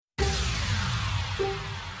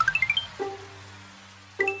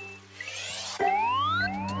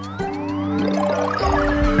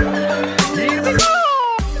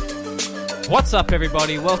What's up,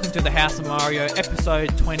 everybody? Welcome to the House of Mario,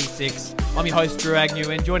 episode 26. I'm your host, Drew Agnew,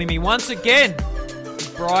 and joining me once again,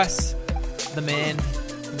 Bryce, the man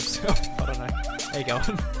himself. I don't know. How you going?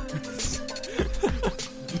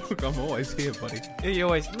 Look, I'm always here, buddy. Yeah, you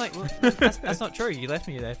always... No, that's not true. You left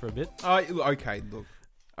me there for a bit. Okay, look.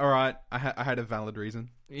 All right, I had a valid reason.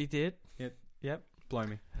 You did? Yep. Blow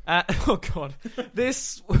me. Oh, God.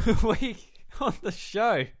 This week on the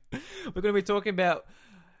show, we're going to be talking about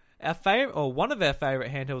our favorite, or one of our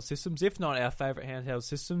favorite handheld systems, if not our favorite handheld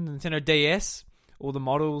system, Nintendo DS, all the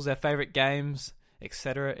models, our favorite games,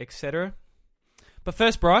 etc., etc. But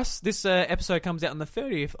first, Bryce, this episode comes out on the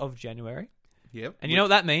 30th of January. Yep. And you know what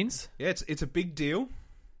that means? Yeah, it's a big deal.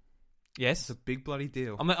 Yes. It's a big bloody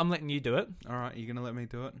deal. I'm letting you do it. All right, you're going to let me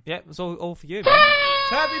do it? Yeah, it's all for you, man.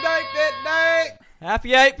 Happy 8-Bit Day! Happy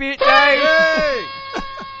 8-Bit Day! Yay!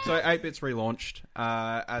 So 8-Bit's relaunched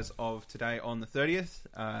as of today on the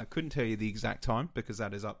 30th. Couldn't tell you the exact time because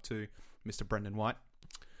that is up to Mr. Brendan White.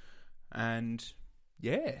 And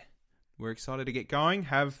yeah, we're excited to get going,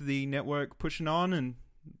 have the network pushing on, and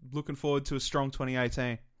looking forward to a strong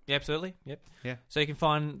 2018. Yeah, absolutely. Yep. Yeah. So you can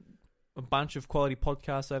find a bunch of quality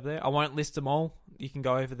podcasts over there. I won't list them all. You can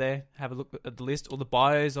go over there, have a look at the list, all the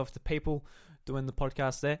bios of the people doing the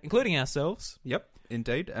podcast there, including ourselves. Yep,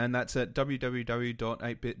 indeed. And that's at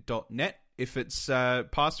www.8bit.net. If it's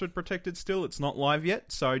password protected still, it's not live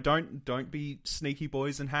yet, so don't be sneaky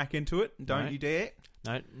boys and hack into it. Don't you dare.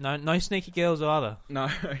 No sneaky girls either. No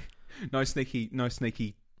sneaky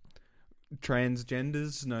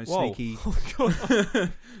transgenders, no Whoa. sneaky. Oh, God.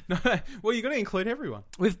 No, well, you got to include everyone.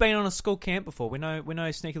 We've been on a school camp before. We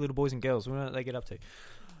know sneaky little boys and girls. We know what they get up to.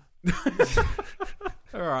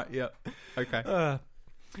 All right, yeah, okay.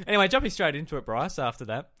 Anyway, jumping straight into it, Bryce. After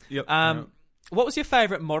that, Yep. What was your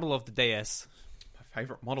favourite model of the DS? My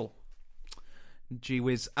favourite model. Gee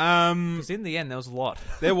whiz. Because in the end, there was a lot.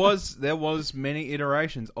 there was many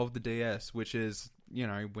iterations of the DS, which is, you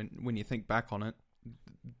know, when you think back on it,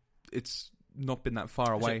 it's not been that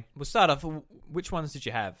far away. We'll start off. Which ones did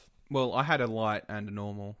you have? Well, I had a light and a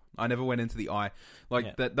normal. I never went into the eye.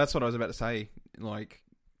 That's what I was about to say. Like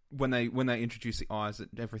when they introduced the eyes,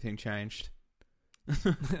 everything changed.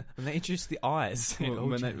 When they introduced the eyes,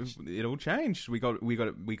 it all changed. We got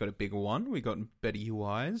a bigger one. We got better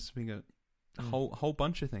UIs. We got a whole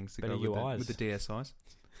bunch of things to better go UIs. with the DSIs.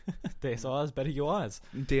 DSIs, better UIs.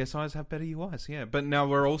 DSIs have better UIs, yeah. But now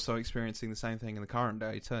we're also experiencing the same thing in the current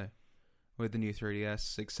day too, with the new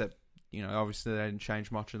 3DS. Except, you know, obviously they didn't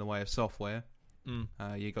change much in the way of software.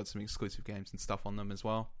 You got some exclusive games and stuff on them as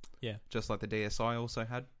well. Yeah, just like the DSi also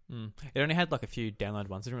had. It only had like a few download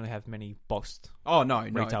ones. It didn't really have many boxed. Oh no,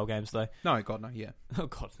 retail games though. No, God no, yeah. Oh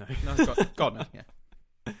God no, no, God no,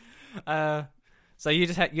 yeah. So you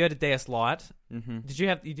had a DS Lite. Mm-hmm.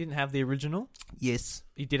 You didn't have the original? Yes,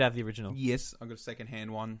 you did have the original. Yes, I got a second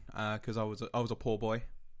hand one because I was a poor boy.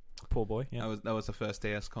 Poor boy. Yeah, that was the first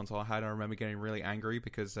DS console I had. I remember getting really angry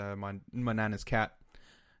because my nana's cat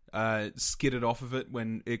skidded off of it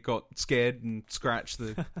when it got scared and scratched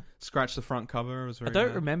the front cover. I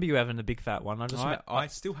don't remember you having a big fat one. I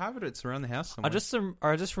still have it. It's around the house somewhere.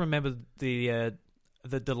 I just remember the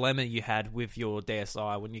dilemma you had with your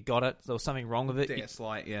DSi when you got it. There was something wrong with it. DS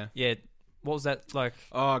Lite, yeah. Yeah. What was that like?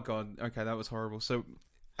 Oh God. Okay, that was horrible. So,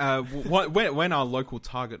 when our local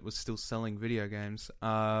Target was still selling video games,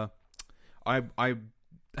 I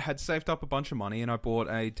had saved up a bunch of money and I bought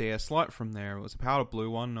a DS Lite from there. It was a powder blue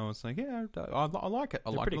one. And I was like, yeah, I like it. I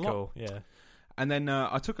like it a lot. Cool, yeah. And then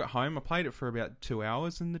I took it home. I played it for about 2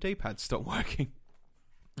 hours and the D-pad stopped working.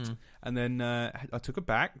 And then I took it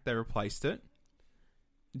back. They replaced it.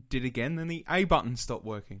 Did again. Then the A button stopped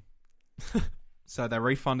working. So they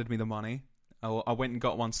refunded me the money. I went and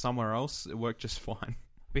got one somewhere else. It worked just fine.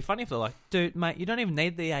 It'd be funny if they're like, dude, mate, you don't even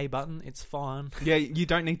need the A button. It's fine. Yeah, you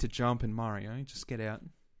don't need to jump in Mario. Just get out.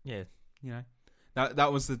 Yeah. You know,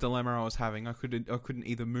 that was the dilemma I was having. I couldn't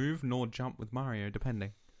either move nor jump with Mario,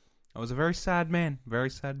 depending. I was a very sad man. Very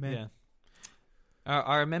sad man. Yeah.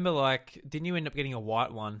 I remember, like, didn't you end up getting a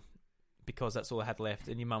white one because that's all I had left?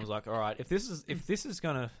 And your mum was like, "All right, if this is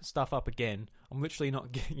gonna stuff up again, I'm literally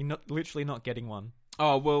not getting one."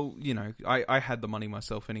 Oh well, you know, I had the money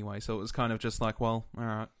myself anyway, so it was kind of just like, well, all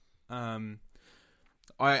right.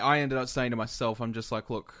 I ended up saying to myself, I'm just like,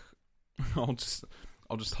 look, I'll just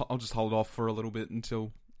hold off for a little bit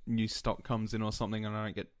until new stock comes in or something, and I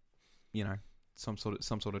don't get, you know, some sort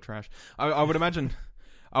of trash. I would imagine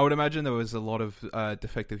I would imagine there was a lot of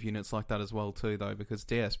defective units like that as well too, though, because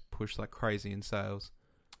DS pushed like crazy in sales.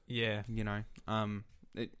 Yeah. You know,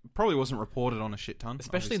 it probably wasn't reported on a shit ton,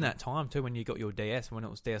 Especially in obviously. that time too, when you got your DS, when it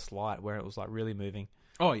was DS Lite, where it was like really moving.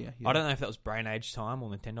 Oh yeah, I don't know if that was Brain Age time or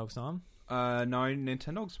Nintendo's time. No,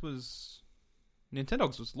 Nintendogs was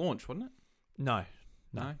launched, wasn't it? No.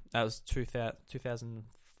 No? That was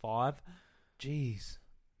 2005. Jeez.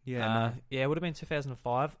 Yeah. Yeah, it would have been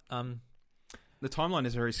 2005. The timeline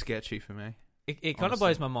is very sketchy for me. It kind of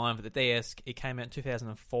blows my mind that the DS, it came out in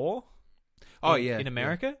 2004. Oh in, yeah, in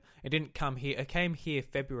America. It didn't come here. It came here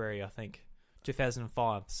February, I think,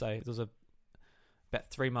 2005. So there was about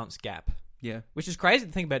 3 months gap, Yeah. which is crazy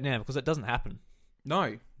to think about now because it doesn't happen.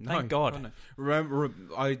 No. Thank God. No. Remember,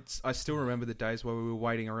 I still remember the days where we were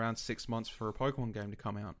waiting around 6 months for a Pokemon game to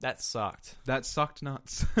come out. That sucked. That sucked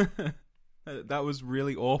nuts. That was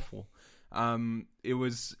really awful. It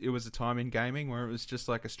was a time in gaming where it was just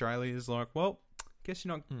like Australia is like, well, guess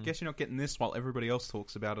you're not getting this while everybody else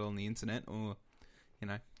talks about it on the internet, or you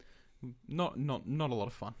know, not a lot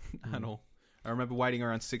of fun at all. I remember waiting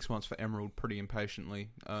around 6 months for Emerald pretty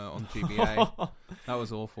impatiently on GBA. That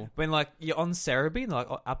was awful. When like you're on Cerebi and like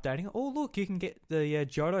updating, oh look, you can get the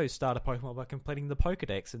Johto starter Pokemon by completing the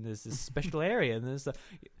Pokedex, and there's this special area, and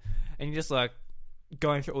and you're just like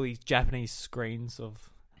going through all these Japanese screens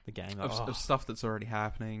of the game Of stuff that's already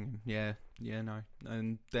happening. Yeah, no.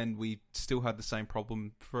 And then we still had the same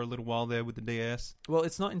problem for a little while there with the DS. Well,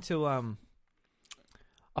 it's not until I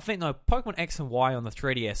think Pokemon X and Y on the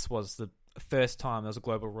 3DS was the first time there was a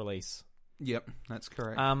global release. Yep, that's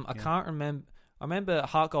correct. I can't remember. I remember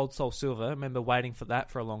Heart Gold, Soul Silver. I remember waiting for that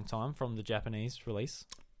for a long time from the Japanese release.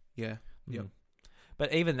 Yeah. Yep.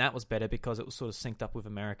 But even that was better because it was sort of synced up with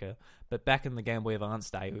America. But back in the Game Boy Advance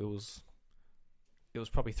day, it was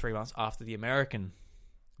probably 3 months after the American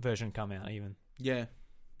version come out. Even Yeah.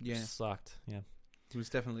 sucked. Yeah, It was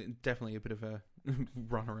definitely a bit of a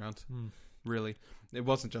run around. Really, it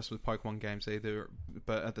wasn't just with Pokemon games either.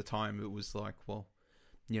 But at the time, it was like, well,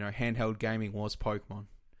 you know, handheld gaming was Pokemon.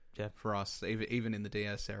 Yeah. For us, even in the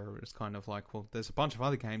DS era, it was kind of like, well, there's a bunch of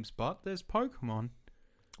other games, but there's Pokemon.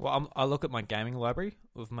 Well, I look at my gaming library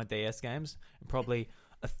with my DS games, and probably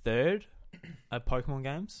a third are Pokemon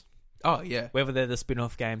games. Oh yeah, Whether they're the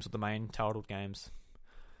spin-off games or the main titled games.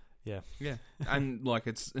 yeah, and like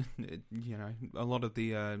you know, a lot of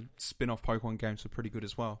the spin-off Pokemon games were pretty good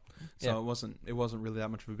as well. So it wasn't really that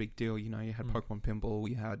much of a big deal. You know, you had Pokemon Pinball,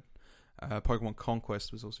 you had Pokemon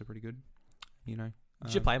Conquest was also pretty good. You know,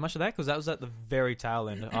 did you play much of that? Because that was at the very tail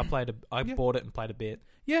end. I bought it and played a bit.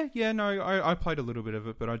 Yeah, no, I played a little bit of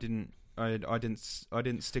it, but I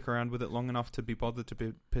didn't stick around with it long enough to be bothered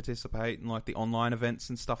to participate in like the online events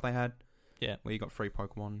and stuff they had. Yeah, where you got free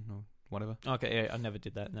Pokemon or whatever. Okay, yeah, I never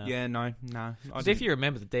did that. No. Yeah, no. Because if you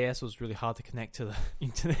remember, the DS was really hard to connect to the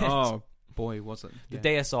internet. Oh boy, was it? The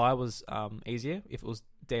DSi was easier if it was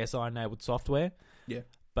DSi enabled software. Yeah,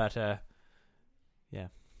 but yeah,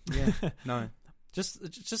 no.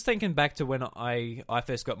 Just thinking back to when I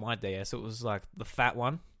first got my DS, it was like the fat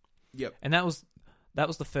one. Yep. And that was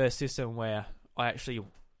the first system where I actually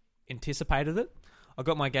anticipated it. I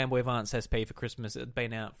got my Game Boy Advance SP for Christmas. It had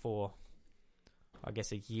been out for, I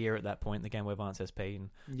guess, a year at that point, the Game Boy Advance SP. And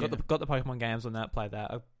got the Pokemon games on that, played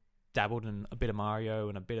that. I dabbled in a bit of Mario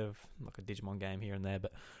and a bit of like a Digimon game here and there,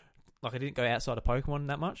 but like I didn't go outside of Pokemon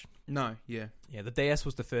that much. No, yeah. Yeah, the DS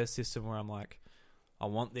was the first system where I'm like, I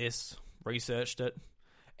want this, researched it.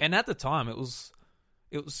 And at the time, it was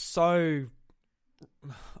so,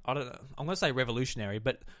 I don't know, I'm going to say revolutionary,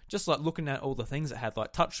 but just like looking at all the things it had,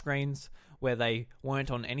 like touchscreens where they weren't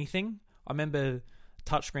on anything. I remember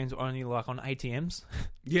touchscreens were only like on ATMs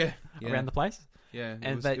around the place. Yeah,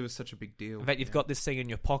 it was such a big deal. In fact, you've got this thing in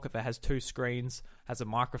your pocket that has 2 screens, has a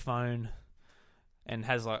microphone, and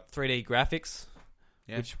has like 3D graphics,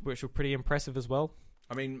 which were pretty impressive as well.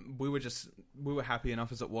 I mean, we were happy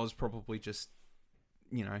enough as it was, probably just,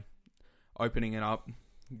 you know, opening it up,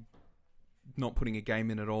 not putting a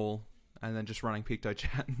game in at all, and then just running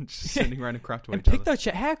PictoChat and just sending random crap to each other.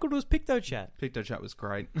 PictoChat, how good was PictoChat? PictoChat was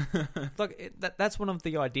great. Like that's one of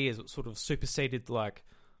the ideas that sort of superseded like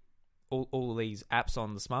all these apps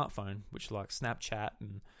on the smartphone, which like Snapchat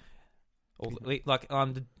and all like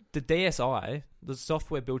the DSi, the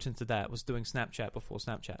software built into that was doing Snapchat before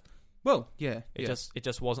Snapchat. Well, yeah, it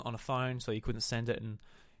just wasn't on a phone, so you couldn't send it. And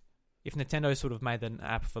if Nintendo sort of made an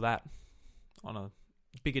app for that on a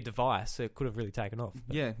bigger device, it could have really taken off.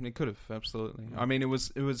 But. Yeah, it could have, absolutely. I mean, it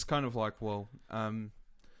was kind of like, well,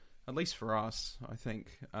 at least for us, I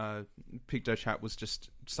think PictoChat was just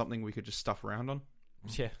something we could just stuff around on.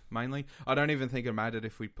 Yeah. mainly. I don't even think it mattered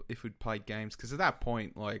if we'd played games, because at that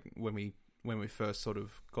point, like when we first sort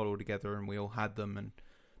of got all together and we all had them, and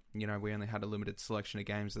you know, we only had a limited selection of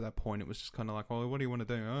games at that point. It was just kind of like, well, what do you want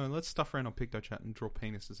to do? Oh, let's stuff around on PictoChat and draw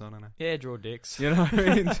penises. I don't know. Yeah, draw dicks. You know, what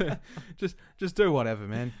I mean? just do whatever,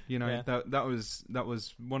 man. You know, Yeah. that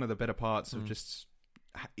was one of the better parts of just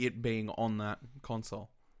it being on that console.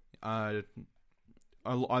 I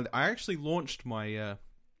actually launched my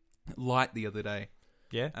Lite the other day,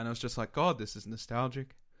 Yeah, and I was just like, God, this is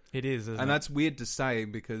nostalgic. it is. Isn't And it? that's weird to say,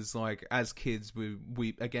 because like as kids, we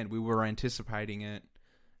were anticipating it,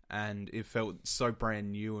 and it felt so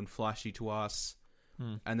brand new and flashy to us.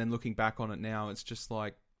 And then looking back on it now, it's just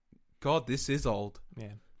like, God, this is old.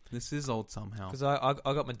 Yeah, This is old somehow. because I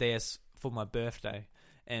got my DS for my birthday,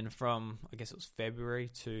 and from I guess it was February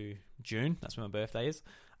to June. That's when my birthday is.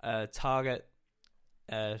 Target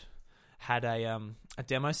had a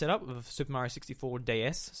demo set up of Super Mario 64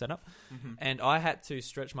 DS set up, and I had to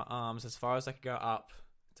stretch my arms as far as I could go up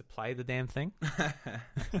to play the damn thing,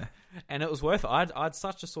 and it was worth it. I'd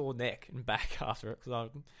such a sore neck and back after it, because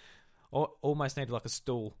I almost needed like a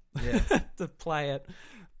stool to play it.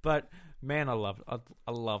 But man, I loved it.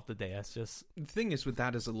 I love the DS. Just The thing is with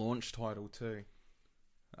that as a launch title too,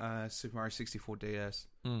 Super Mario 64 DS.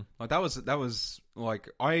 Like that was like,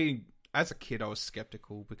 as a kid I was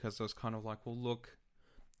skeptical, because I was kind of like, well, look,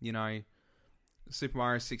 you know, Super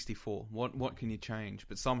Mario 64. What can you change?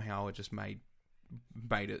 But somehow it just made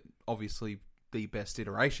it obviously the best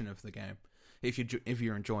iteration of the game, if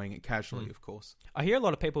you're enjoying it casually, of course. I hear a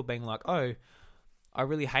lot of people being like, "Oh, I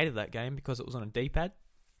really hated that game because it was on a D-pad,"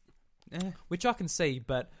 which I can see,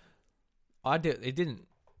 but it didn't.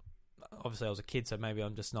 Obviously, I was a kid, so maybe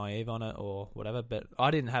I'm just naive on it or whatever. But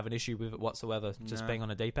I didn't have an issue with it whatsoever, just No. being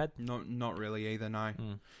on a D-pad. Not really either. No,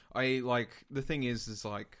 I like, the thing is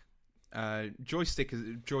like, joystick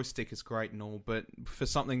is great and all, but for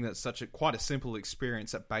something that's quite a simple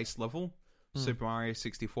experience at base level, Super Mario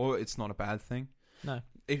 64, it's not a bad thing. No,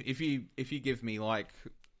 If you give me like,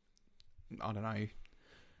 I don't know,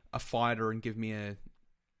 a fighter and give me a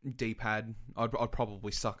D-pad, I'd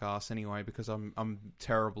probably suck ass anyway, because I'm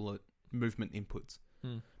terrible at movement inputs.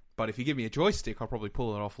 But if you give me a joystick, I'll probably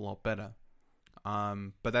pull it off a lot better.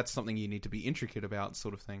 But that's something you need to be intricate about,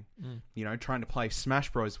 sort of thing. You know, trying to play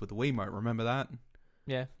Smash Bros with the Wiimote, remember that?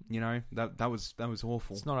 yeah, You know, that was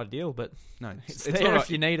awful. it's not ideal, but No, it's there if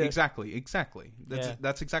you need it. Exactly. Yeah.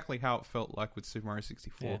 That's exactly how it felt like with Super Mario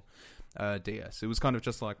 64 DS. It was kind of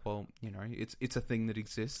just like, well, you know, it's a thing that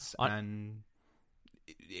exists, and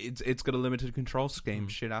it's got a limited control scheme.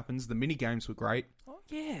 Shit happens. The mini games were great. oh,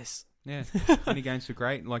 yes, Yeah, mini games were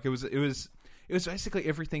great. Like it was basically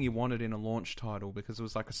everything you wanted in a launch title, because it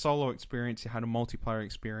was like a solo experience, you had a multiplayer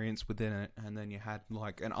experience within it, and then you had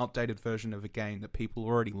like an updated version of a game that people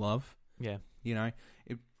already love. yeah, You know,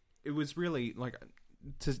 it was really like,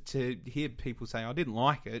 to hear people say I didn't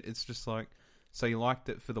like it. It's just like, so you liked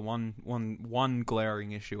it for the one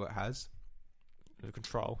glaring issue it has, the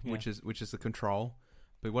control, yeah. which is the control.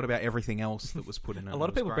 But what about everything else that was put in it? A lot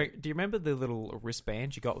of It was people great. do you remember the little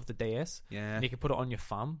wristband you got with the DS? Yeah, And you could put it on your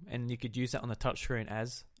thumb, and you could use that on the touchscreen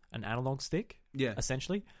as an analog stick, yeah,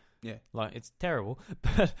 essentially. yeah. Like, it's terrible.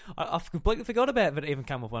 But I've completely forgot about it even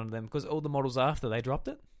come with one of them, because all the models after, they dropped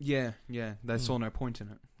it. Yeah. They saw no point in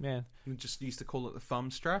it. Yeah. We just used to call it the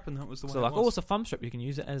thumb strap, and that was the way So, it like, was. oh, it's a thumb strap. You can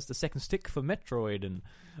use it as the second stick for Metroid and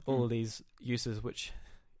all of these uses, which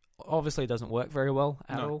obviously doesn't work very well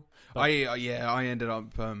at all. But I ended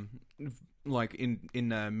up like in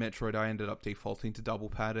Metroid, I ended up defaulting to double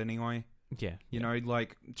pad anyway. yeah. You know,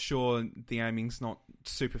 like, sure, the aiming's not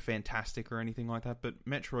super fantastic or anything like that, but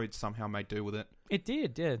Metroid somehow made do with it. It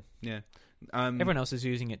did, yeah. Yeah. Everyone else is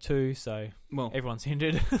using it too, so Well, everyone's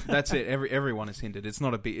hindered. that's it. Everyone is hindered. It's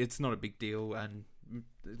not a big deal, and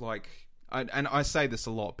like, I say this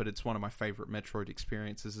a lot, but it's one of my favorite Metroid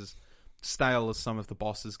experiences. As stale as some of the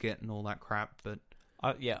bosses get and all that crap, but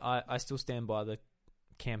I still stand by the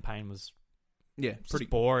campaign was yeah, pretty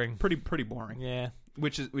boring. pretty boring. Yeah.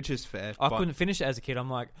 Which is fair. I but couldn't finish it as a kid. I'm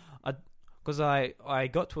like, because I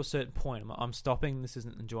got to a certain point. I'm stopping. This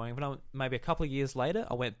isn't enjoying. But maybe a couple of years later,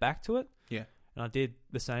 I went back to it. Yeah. And I did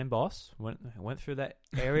the same boss. Went through that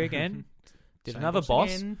area again. Did Same another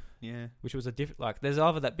boss, again. Yeah. which was a different. Like, there's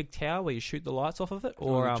either that big tower where you shoot the lights off of it,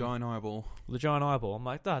 or the giant eyeball. the giant eyeball. I'm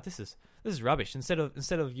like, this is rubbish. Instead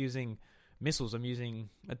of using missiles, I'm using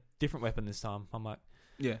a different weapon this time. I'm like,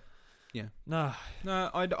 Yeah. Yeah. No. No,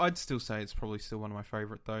 I'd still say it's probably still one of my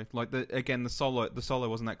favorite though. Like the solo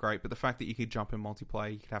wasn't that great, but the fact that you could jump in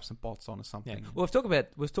multiplayer, you could have some bots on or Yeah. something. Well,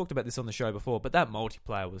 we've talked about this on the show before, but that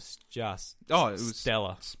multiplayer was just it was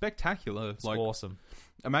stellar. spectacular. It's Like, awesome.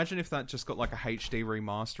 imagine if that just got like a HD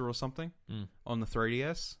remaster or something on the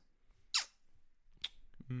 3DS.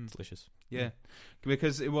 Delicious. Yeah,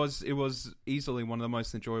 because it was easily one of the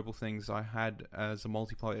most enjoyable things I had as a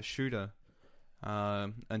multiplayer shooter.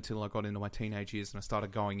 Until I got into my teenage years and I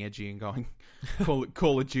started going edgy and going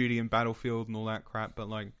Call of Duty and Battlefield and all that crap. But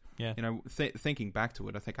like, Yeah. you know, thinking back to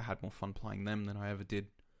it, I think I had more fun playing them than I ever did.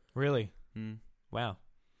 Really? Mm. Wow.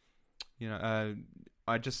 You know,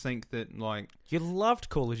 I just think that like, You loved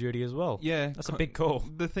Call of Duty as well. yeah, That's a big call.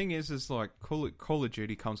 The thing is like Call of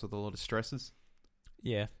Duty comes with a lot of stresses.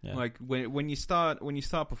 Yeah. Like when you start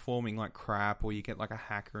performing like crap, or you get like a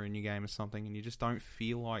hacker in your game or something, and you just don't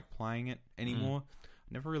feel like playing it anymore.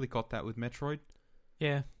 Never really got that with Metroid.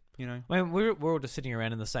 Yeah. You know, I mean, we're all just sitting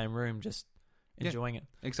around in the same room, just enjoying it.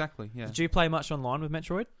 exactly. Yeah. Did you play much online with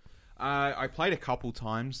Metroid? I played a couple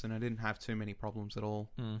times and I didn't have too many problems at all.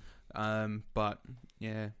 But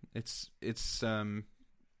yeah, it's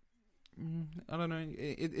I don't know.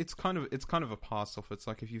 It's kind of a pass off. It's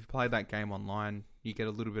like if you've played that game online, you get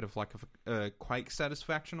a little bit of like a Quake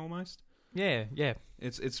satisfaction almost. Yeah.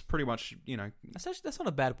 It's pretty much, you know. That's not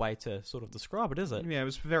a bad way to sort of describe it, is it? Yeah, it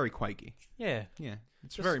was very Quakey. Yeah. Yeah,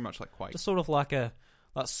 it's very much like Quake. Just sort of like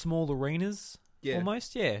small arenas. Yeah,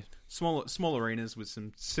 Almost. Yeah. small arenas with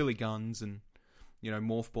some silly guns and, you know,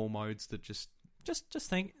 morph ball modes that just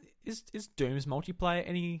think, is Doom's multiplayer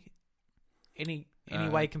any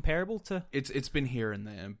way comparable to? It's been here and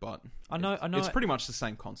there, but I know it's pretty much the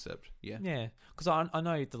same concept. Yeah. Yeah, because I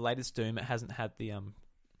know the latest Doom, it hasn't had the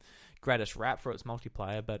greatest rap for its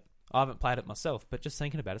multiplayer, but I haven't played it myself. But just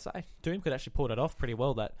thinking about it, so, Doom could actually pull that off pretty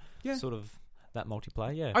well. That sort of that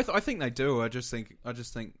multiplayer. Yeah, I think they do. I just think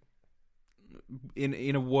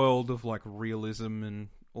in a world of like realism and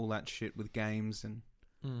all that shit with games, and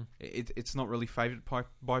it's not really favored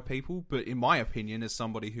by people. But in my opinion, as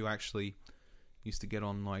somebody who actually used to get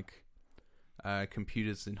on like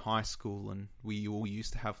computers in high school, and we all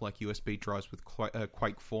used to have like USB drives with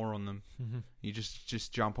Quake 4 on them. You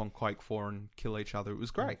just jump on Quake 4 and kill each other. It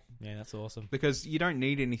was great. Yeah, that's awesome. Because you don't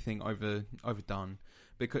need anything overdone.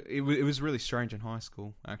 Because it was really strange in high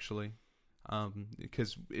school, actually.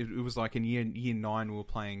 Because it was like in year 9 we were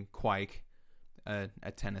playing Quake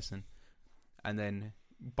at Tennyson, and then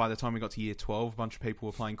by the time we got to year 12, a bunch of people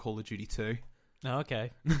were playing Call of Duty 2. Oh, okay.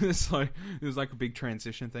 So it was like a big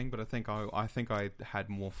transition thing, but I think I had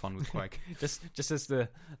more fun with Quake. just as the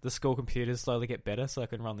school computers slowly get better, so I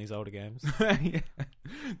can run these older games. Yeah,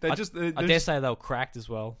 I dare say they were cracked as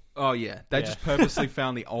well. Oh yeah, they just purposely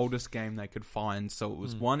found the oldest game they could find, so it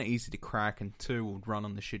was one, easy to crack, and two, would run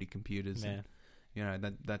on the shitty computers. Man. And, you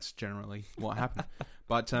know, that's generally what happened.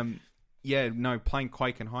 But yeah, no, playing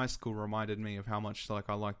Quake in high school reminded me of how much like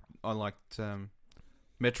I liked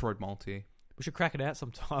Metroid multi. We should crack it out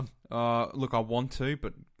sometime. Look, I want to,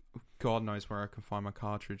 but God knows where I can find my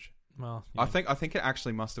cartridge. Well, yeah. I think it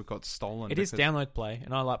actually must have got stolen. It is download play,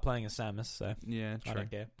 and I like playing as Samus, so yeah, true. I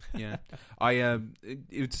don't care. Yeah,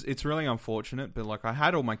 it's really unfortunate, but like I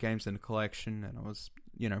had all my games in a collection, and I was,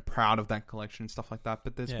 you know, proud of that collection and stuff like that.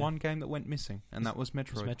 But there's one game that went missing, and that was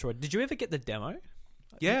Metroid. Metroid. Did you ever get the demo?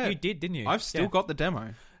 Yeah, you did, didn't you? I've still got the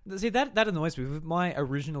demo. See, that annoys me. With my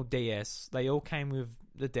original DS, they all came with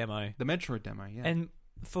the demo. The Metroid demo, yeah. And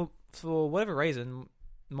for whatever reason,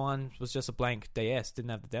 mine was just a blank DS, didn't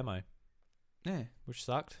have the demo. Yeah. Which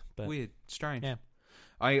sucked. But weird. Strange. Yeah.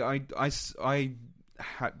 I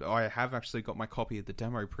have actually got my copy of the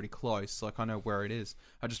demo pretty close. Like, I know where it is.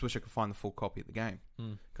 I just wish I could find the full copy of the game.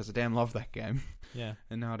 Because I damn love that game. Yeah.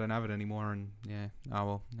 And now I don't have it anymore, and yeah. Oh,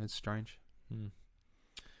 well, it's strange.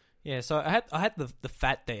 Yeah, so I had the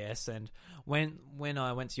fat DS, and when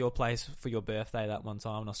I went to your place for your birthday that one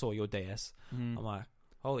time and I saw your DS, I'm like,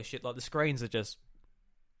 holy shit, like the screens are just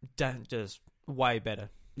way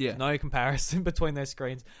better. Yeah. No comparison between those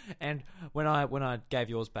screens. And when I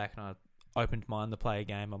gave yours back and I opened mine to play a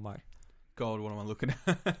game, I'm like, God, what am I looking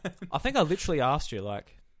at? I think I literally asked you,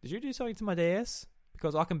 like, did you do something to my DS?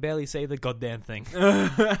 Because I can barely see the goddamn thing.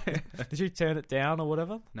 Did you turn it down or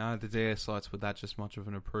whatever? No, the DS lights were that just much of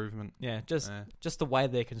an improvement. Yeah, just the way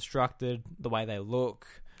they're constructed, the way they look.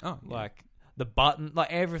 Oh, yeah. Like the button,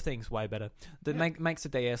 like everything's way better. That makes the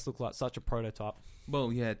DS look like such a prototype.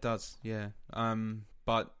 Well, yeah, it does. Yeah.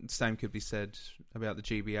 But same could be said about the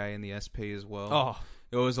GBA and the SP as well. Oh,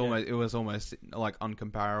 it was almost like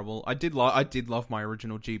uncomparable. I did love my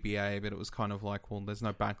original GBA, but it was kind of like, well, there's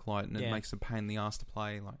no backlight and it makes a pain in the ass to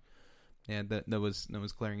play. Like, there was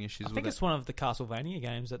glaring issues I with think it. it's one of the Castlevania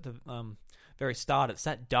games at the very start. It's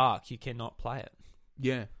that dark you cannot play it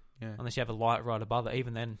Yeah. unless you have a light right above it.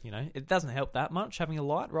 Even then, it doesn't help that much having a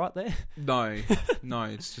light right there. No,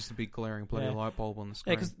 it's just a big glaring bloody light bulb on the Yeah,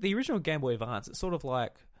 screen. because the original Game Boy Advance, it's sort of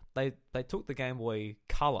like they took the Game Boy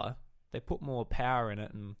Color, they put more power in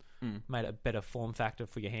it and made it a better form factor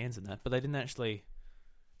for your hands and that, but they didn't actually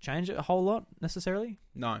change it a whole lot necessarily.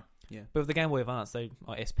 No, yeah. But with the Game Boy Advance,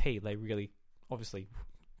 SP, they really obviously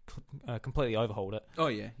completely overhauled it. Oh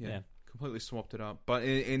yeah. Completely swapped it up. But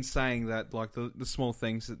in saying that, like the small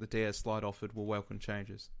things that the DS Lite offered were welcome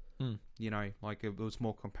changes. Like it was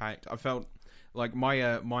more compact. I felt like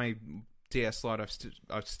my DS Lite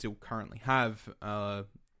I still currently have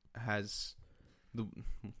has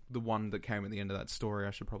the one that came at the end of that story.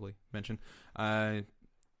 I should probably mention.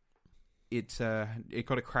 It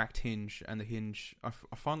got a cracked hinge, and the hinge I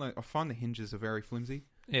find the hinges are very flimsy.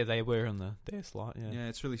 Yeah, they were on the DS Lite. Yeah,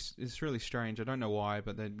 it's really strange. I don't know why,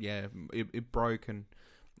 but then it broke, and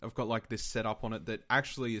I've got like this setup on it that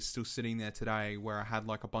actually is still sitting there today, where I had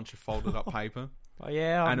like a bunch of folded up paper. Oh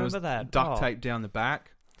yeah, I remember that. Duct tape down the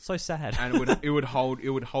back. So sad. And it would hold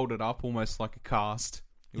it up almost like a cast.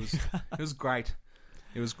 It was great.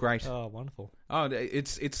 It was great. Oh, wonderful. Oh,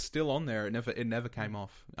 it's still on there. It never came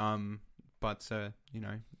off. But I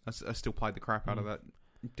still played the crap out of that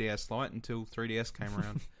DS Lite until 3DS came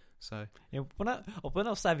around. So yeah, when I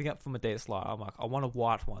was saving up for my DS Lite, I'm like, I want a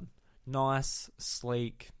white one, nice,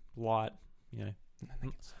 sleek, light,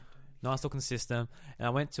 nice looking system. And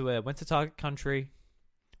I went to Target Country,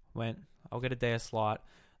 I'll get a DS Lite.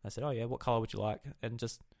 I said, oh yeah, what color would you like? And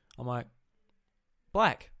I'm like,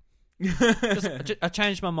 black. I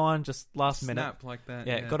changed my mind just last minute. Snap like that.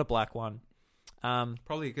 Yeah, got a black one.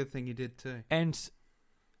 Probably a good thing you did too. And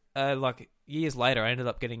like years later, I ended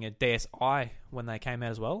up getting a DSi when they came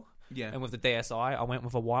out as well. Yeah. And with the DSi, I went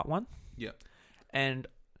with a white one. Yeah. And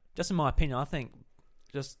just in my opinion, I think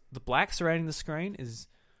just the black surrounding the screen is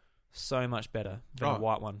so much better than a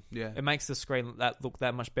white one. Yeah. It makes the screen look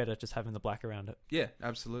that much better just having the black around it. Yeah,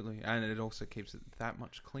 absolutely. And it also keeps it that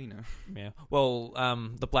much cleaner. Yeah. Well,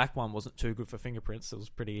 the black one wasn't too good for fingerprints. It was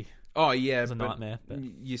pretty... Oh, yeah. It was a nightmare. But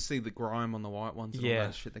you see the grime on the white ones and all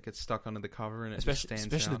that shit that gets stuck under the cover and it just stands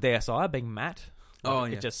especially out. the DSi being matte.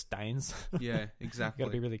 Like, It just stains. Yeah, exactly. You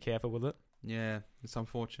got to be really careful with it. Yeah, it's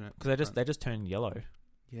unfortunate. Because they just turn yellow.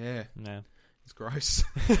 Yeah. No. It's gross.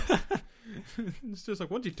 It's just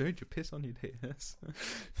like, what do you do? Did you piss on your DS?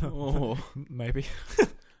 Oh, maybe.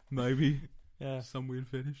 Maybe. Yeah. Some weird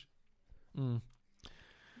fetish.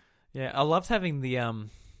 Yeah, I loved having the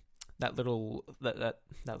that little what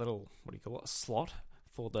do you call it, slot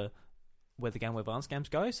for where the Game Boy Advance games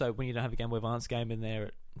go. So when you don't have a Game Boy Advance game in there,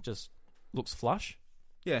 it just looks flush.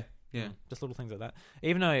 Yeah. Just little things like that.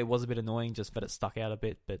 Even though it was a bit annoying, just that it stuck out a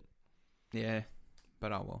bit, but yeah,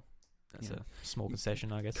 but oh well. That's a small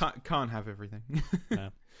concession, I guess. Can't have everything. No.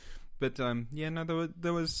 But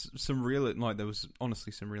there was some there was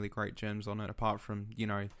honestly some really great gems on it. Apart from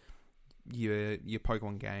your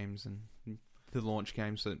Pokemon games and the launch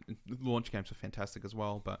games. The launch games are fantastic as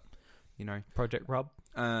well. But Project Rub.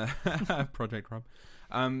 Project Rub.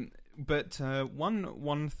 But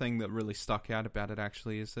one thing that really stuck out about it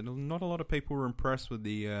actually is that not a lot of people were impressed with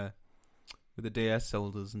the DS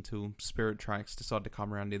Zeldas until Spirit Tracks decided to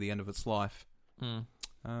come around near the end of its life.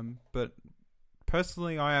 But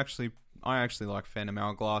personally, I actually like Phantom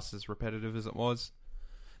Hourglass, as repetitive as it was.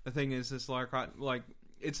 The thing is, it's like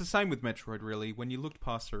it's the same with Metroid. Really, when you looked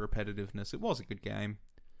past the repetitiveness, it was a good game.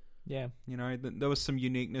 Yeah, there was some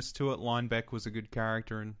uniqueness to it. Linebeck was a good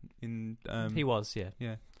character, in he was.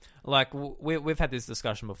 Yeah. Like we've had this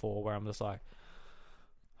discussion before, where I'm just like,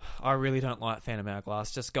 I really don't like Phantom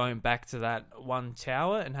Hourglass. Just going back to that one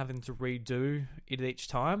tower and having to redo it each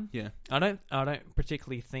time. Yeah, I don't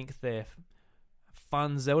particularly think they're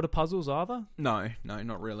fun Zelda puzzles either. No,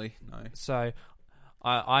 not really. No. So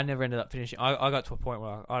I never ended up finishing. I got to a point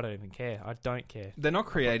where I don't even care. I don't care. They're not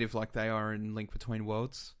creative like they are in Link Between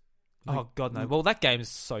Worlds. Oh God, no! Well, that game is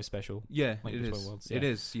so special. Yeah, Link it Between is. Worlds, yeah. It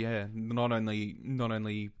is. Yeah, not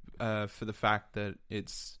only for the fact that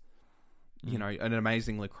it's an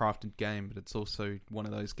amazingly crafted game, but it's also one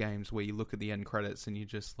of those games where you look at the end credits and you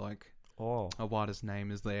just like, Iwata's name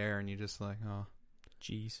is there, and you're just like, oh,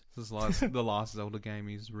 jeez, this is the last Zelda game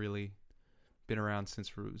he's really been around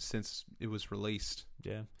since it was released.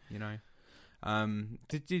 Yeah,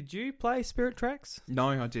 Did you play Spirit Tracks? No,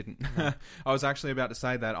 I didn't. I was actually about to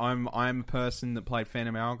say that I'm a person that played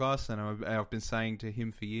Phantom Hourglass, and I've been saying to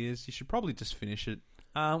him for years, you should probably just finish it.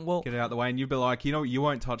 Well, get it out of the way, and you'd be like, you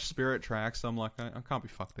won't touch Spirit Tracks. I'm like, I can't be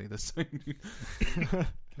fucked either. So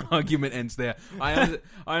argument ends there. I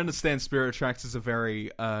understand Spirit Tracks is a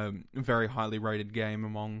very very highly rated game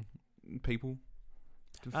among people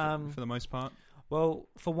for the most part. Well,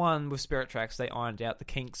 for one, with Spirit Tracks, they ironed out the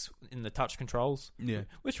kinks in the touch controls. Yeah.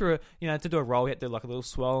 Which were, to do a roll, you had to do like a little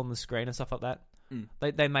swirl on the screen and stuff like that.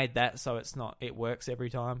 They made that so it works every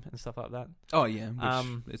time and stuff like that. Oh, yeah.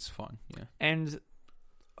 Which it's fine, yeah. And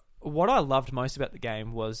what I loved most about the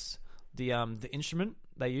game was the instrument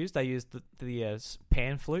they used. They used the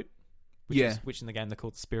pan flute, which in the game they're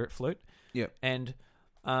called Spirit Flute. Yeah. And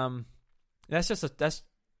that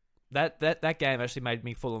game actually made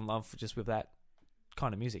me fall in love just with that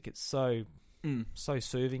kind of music. It's so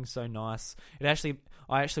soothing, so nice. I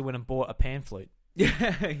actually went and bought a pan flute.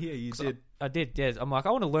 Yeah, you did. I did. Yeah, I'm like,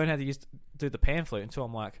 I want to learn how to do the pan flute. Until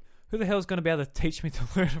I'm like, who the hell is going to be able to teach me to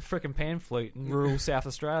learn a freaking pan flute in rural South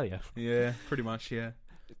Australia? Yeah, pretty much. Yeah,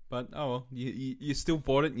 but oh well, you still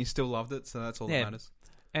bought it and you still loved it, so that's all that matters.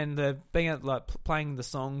 And being able, like playing the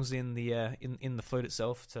songs in the in the flute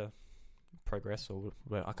itself to progress, or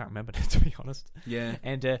I can't remember to be honest. Yeah.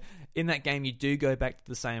 And in that game, you do go back to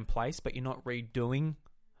the same place, but you're not redoing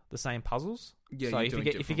the same puzzles. Yeah. So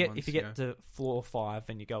if you get to floor 5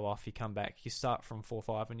 and you go off, you come back. You start from floor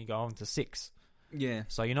 5 and you go on to 6. Yeah.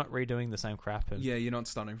 So you're not redoing the same crap. Yeah, you're not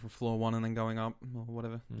starting from floor 1 and then going up or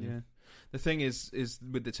whatever. Yeah. The thing is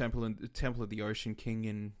with the Temple of the Ocean King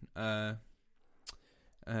in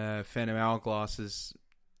Phantom Hourglass is,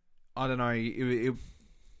 I don't know.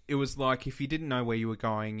 It was like if you didn't know where you were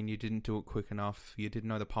going and you didn't do it quick enough, you didn't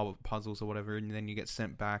know the puzzles or whatever, and then you get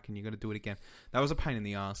sent back and you got to do it again. That was a pain in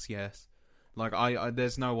the ass, yes. Like I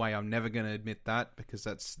there's no way I'm never going to admit that, because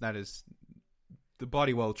that is the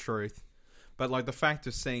bloody well truth. But like the fact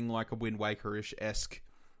of seeing like a Wind Waker-ish-esque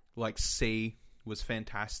like sea was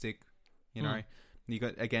fantastic. You know, you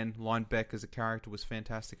got again Linebeck as a character was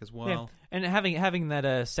fantastic as well. Yeah. And having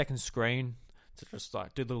that second screen to just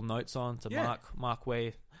like do little notes on to mark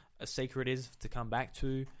where a secret is to come back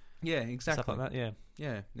to. Yeah, exactly. Stuff like that, yeah.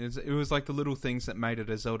 Yeah, it was like the little things that made it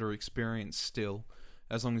a Zelda experience still,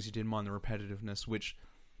 as long as you didn't mind the repetitiveness, which,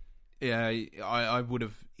 yeah, I would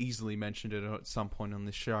have easily mentioned it at some point on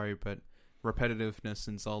this show, but repetitiveness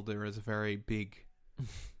in Zelda is a very big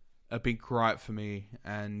gripe for me,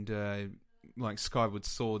 and like Skyward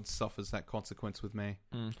Sword suffers that consequence with me.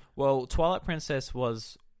 Well, Twilight Princess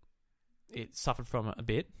it suffered from it a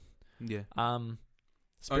bit. Yeah.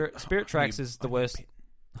 Spirit Tracks is the worst.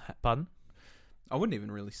 Pardon? I wouldn't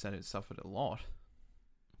even really say it suffered a lot.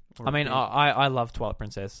 I mean, I love Twilight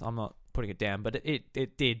Princess. I'm not putting it down, but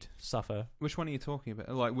it did suffer. Which one are you talking about?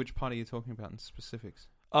 Like, which part are you talking about in specifics?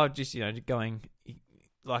 Oh, just, going...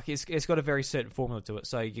 Like, it's got a very certain formula to it.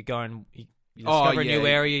 So you go and you discover a new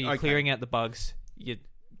area, you're clearing out the bugs, you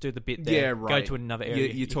do the bit there, go to another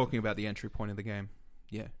area. You're talking about the entry point of the game.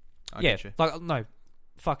 Yeah. I yeah, get you. like, no,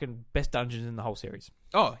 fucking best dungeons in the whole series.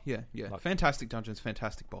 Oh, yeah. Like, fantastic dungeons,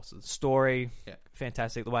 fantastic bosses. Story,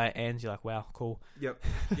 fantastic. The way it ends, you're like, wow, cool. Yep.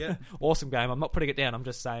 Yeah. Awesome game. I'm not putting it down. I'm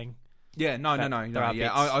just saying. Yeah, no.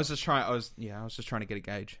 Yeah, I was just trying to get a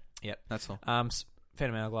gauge. Yep. That's all.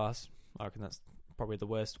 Phantom Hourglass, I reckon that's probably the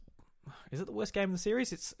worst. Is it the worst game in the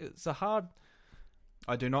series? It's a hard...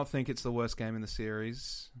 I do not think it's the worst game in the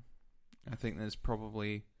series. I think there's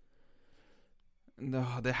probably... No,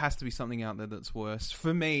 there has to be something out there that's worse.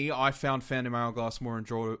 For me, I found Phantom Hourglass more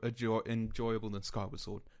enjoyable than Skyward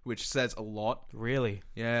Sword, which says a lot. Really?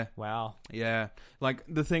 Yeah. Wow. Yeah. Like,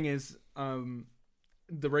 the thing is,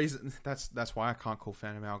 the reason... That's why I can't call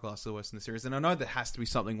Phantom Hourglass the worst in the series. And I know there has to be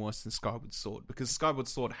something worse than Skyward Sword, because Skyward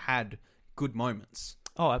Sword had good moments.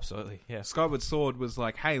 Oh, absolutely, yeah. Skyward Sword was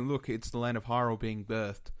like, hey, look, it's the land of Hyrule being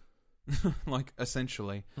birthed. Like,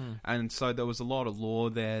 essentially. And so there was a lot of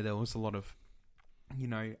lore there. There was a lot of,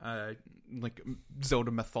 like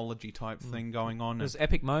Zelda mythology type thing going on. There's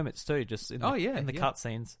epic moments too, just in the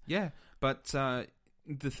cutscenes. Yeah, but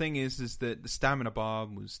the thing is that the stamina bar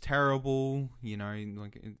was terrible.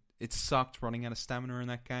 Like it sucked running out of stamina in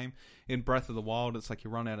that game. In Breath of the Wild, it's like you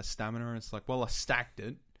run out of stamina, and it's like, well, I stacked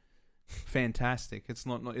it. Fantastic. It's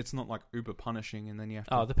not like uber punishing, and then you have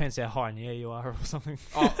to... Oh, it depends how high in the air you are or something.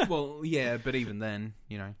 Oh, well, yeah, but even then,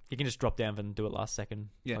 you can just drop down and do it last second.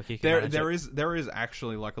 Yeah, like there is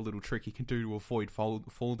actually like a little trick you can do to avoid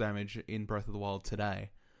fall damage in Breath of the Wild today,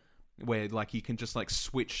 where like you can just like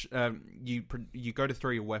switch. You go to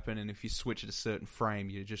throw your weapon, and if you switch at a certain frame,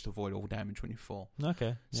 you just avoid all damage when you fall.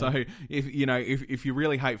 Okay. Yeah. So if you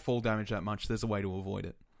really hate fall damage that much, there's a way to avoid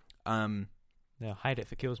it. Yeah, I hate it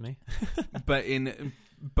if it kills me. but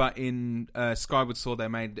in Skyward Sword, they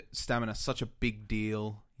made stamina such a big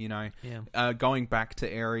deal. Yeah. Going back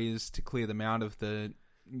to areas to clear them out of the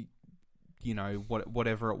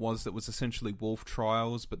whatever it was that was essentially wolf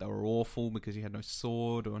trials, but they were awful because you had no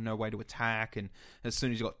sword or no way to attack, and as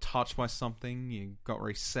soon as you got touched by something, you got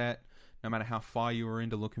reset, no matter how far you were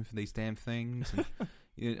into looking for these damn things. And,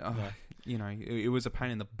 it was a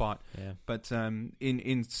pain in the butt. Yeah. But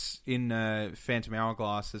in Phantom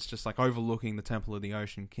Hourglass, it's just like overlooking the Temple of the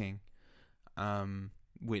Ocean King,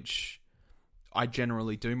 which I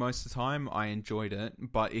generally do most of the time. I enjoyed it,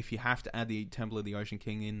 but if you have to add the Temple of the Ocean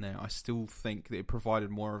King in there, I still think that it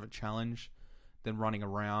provided more of a challenge than running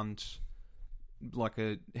around like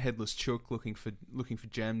a headless chook looking for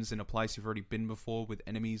gems in a place you've already been before with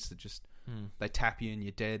enemies that just they tap you and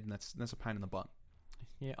you're dead, and that's a pain in the butt.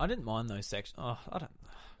 Yeah, I didn't mind those sections. Oh, I don't.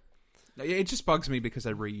 It just bugs me because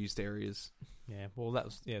they reused areas. Yeah, well,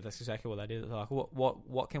 that's exactly what they did. Like,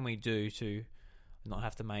 what can we do to not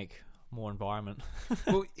have to make more environment?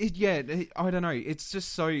 Well, I don't know. It's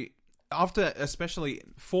just so after, especially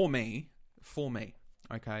for me,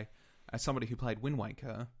 okay, as somebody who played Wind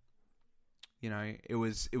Waker, it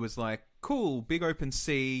was like cool, big open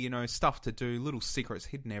sea, stuff to do, little secrets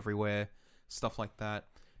hidden everywhere, stuff like that.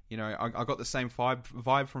 I got the same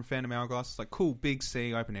vibe from Phantom Hourglass. It's like cool, big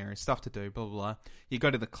sea, open area, stuff to do, blah, blah, blah. You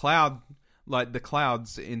go to the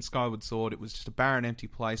clouds in Skyward Sword, it was just a barren, empty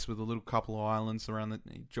place with a little couple of islands around the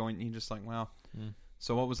joint. And you're just like, wow.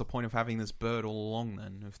 So what was the point of having this bird all along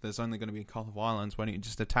then? If there's only going to be a couple of islands, why don't you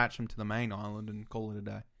just attach them to the main island and call it a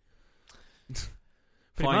day?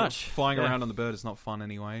 Flying around on the bird is not fun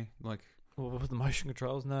anyway. Like, well, with the motion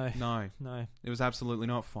controls, no. It was absolutely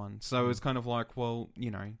not fun. So it's kind of like, well,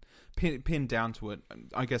 pinned down to it.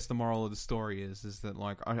 I guess the moral of the story is that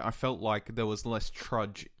like I felt like there was less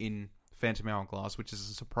trudge in Phantom Hourglass, which is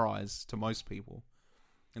a surprise to most people.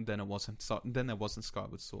 And then there wasn't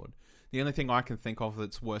Skyward Sword. The only thing I can think of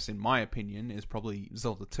that's worse, in my opinion, is probably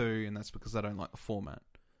Zelda 2, and that's because I don't like the format.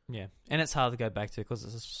 Yeah, and it's hard to go back to because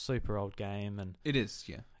it's a super old game, and it is.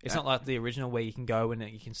 Yeah, it's not like the original where you can go and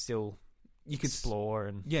you can still explore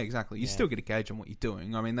and exactly. You still get a gauge on what you're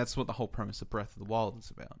doing. I mean, that's what the whole premise of Breath of the Wild is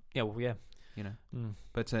about. Yeah, well, yeah.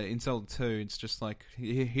 But in Zelda 2, it's just like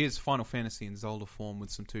here's Final Fantasy in Zelda form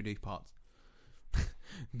with some 2D parts.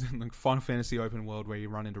 Like Final Fantasy open world where you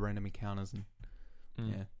run into random encounters and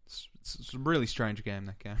it's a really strange game,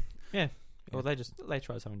 that game. Yeah. Well, they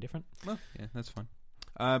tried something different. Well, yeah, that's fine.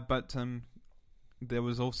 But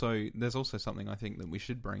there's also something I think that we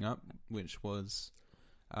should bring up, which was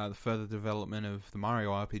the further development of the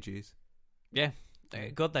Mario RPGs. Yeah.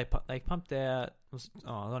 God, they pumped out.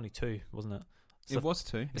 Only 2, wasn't it? It was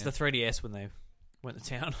 2. It's the 3DS when they went to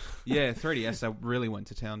town. Yeah, 3DS they really went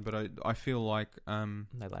to town, but I feel like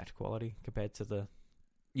they lacked quality compared to the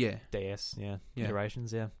DS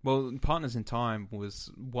iterations. Yeah. Well, Partners in Time was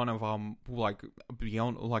one of our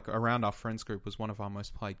around our friends group was one of our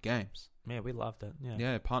most played games. Yeah, we loved it. Yeah.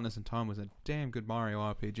 Yeah, Partners in Time was a damn good Mario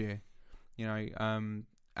RPG.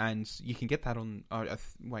 And you can get that on.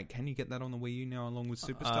 Can you get that on the Wii U now, along with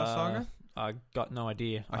Superstar Saga? I got no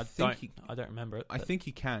idea. I don't remember it. I think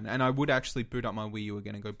you can, and I would actually boot up my Wii U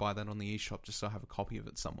again and go buy that on the eShop just so I have a copy of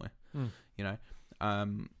it somewhere.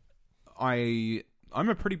 I'm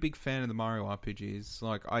a pretty big fan of the Mario RPGs.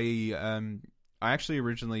 Like I actually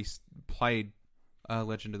originally played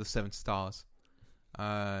Legend of the Seven Stars,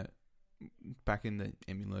 back in the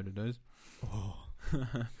emulator days. Oh,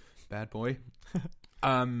 bad boy.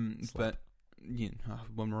 But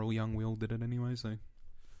when we're all young, we all did it anyway. So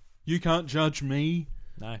you can't judge me.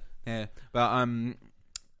 No. Yeah, but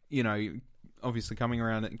obviously coming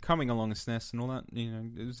along a SNES and all that,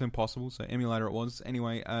 it was impossible. So emulator it was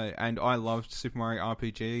anyway. And I loved Super Mario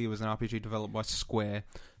RPG. It was an RPG developed by Square.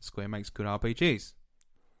 Square makes good RPGs.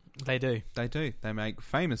 They do. They make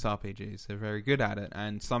famous RPGs. They're very good at it,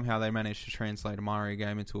 and somehow they managed to translate a Mario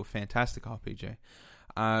game into a fantastic RPG.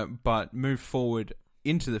 But moved forward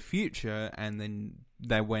into the future, and then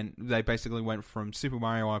they basically went from Super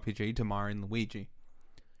Mario RPG to Mario and Luigi.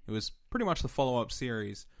 It was pretty much the follow-up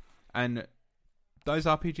series, and those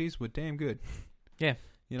RPGs were damn good. Yeah.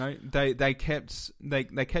 They kept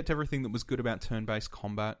everything that was good about turn-based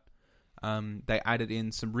combat. They added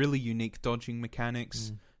in some really unique dodging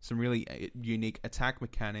mechanics, some really unique attack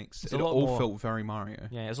mechanics. It all felt very Mario.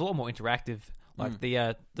 Yeah, it was a lot more interactive. Like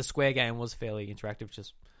the Square game was fairly interactive.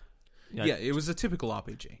 Just it was a typical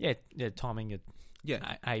RPG. Yeah, timing your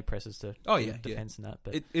A presses to defense and that.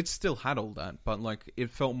 But it still had all that, but like it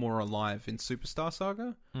felt more alive in Superstar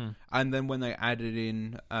Saga. And then when they added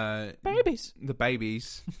in the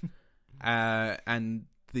babies, and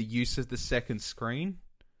the use of the second screen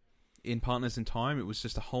in Partners in Time, it was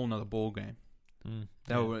just a whole nother ball game.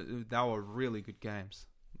 They were really good games.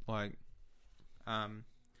 Like,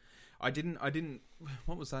 I didn't.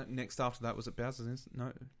 What was that next after that? Was it Bowser's?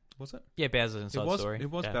 No, was it? Yeah, Bowser's Inside Story. It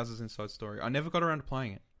was yeah. Bowser's Inside Story. I never got around to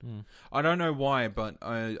playing it. Mm. I don't know why, but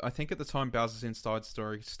I think at the time Bowser's Inside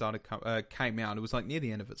Story came out, it was like near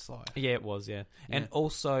the end of its life. Yeah, it was. Yeah, and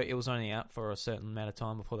also it was only out for a certain amount of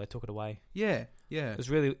time before they took it away. Yeah. It was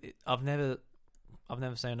really. I've never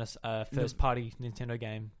seen a first party Nintendo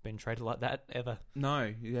game being treated like that ever.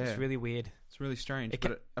 No, yeah, It's really weird. it's really strange.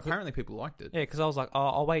 But apparently people liked it. Yeah, because I was like,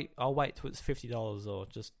 oh, I'll wait till it's $50 or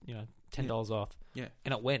just $10 off. Yeah,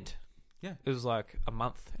 And it went. Yeah, it was like a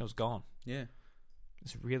month. It was gone. Yeah,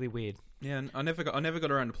 it's really weird. Yeah, and I never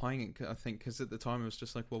got around to playing it. I think because at the time it was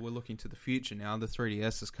just like, well, we're looking to the future now. The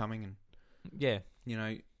 3DS is coming, and yeah,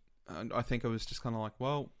 I think I was just kind of like,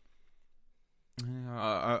 well,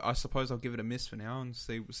 I suppose I'll give it a miss for now and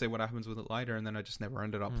see what happens with it later. And then I just never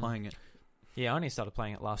ended up playing it. Yeah, I only started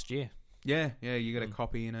playing it last year. Yeah, you got a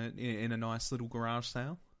copy in a nice little garage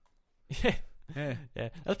sale. Yeah,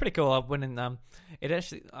 that's pretty cool. I went in.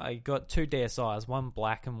 I got 2 DSIs, one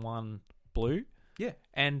black and one blue. Yeah,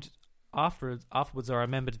 and afterwards, I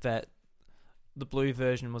remembered that the blue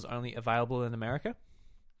version was only available in America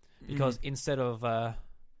because instead of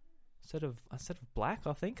black,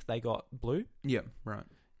 I think they got blue. Yeah, right.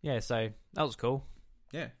 Yeah, so that was cool.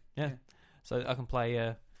 Yeah. So I can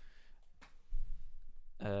play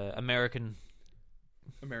American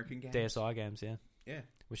games. DSi games. Yeah,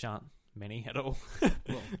 which aren't many at all.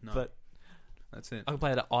 Well, no, but that's it. I can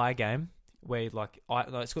play the eye game where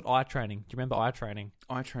it's called Eye Training. Do you remember Eye Training?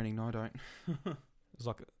 Eye Training? No, I don't. It's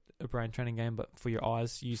like a brain training game, but for your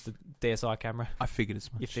eyes. Use the DSi camera. I figured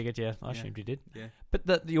as much. You figured, yeah. I assumed you did. Yeah.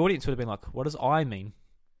 But the audience would have been like, "What does eye mean?"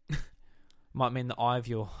 Might mean the eye of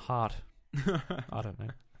your heart. I don't know.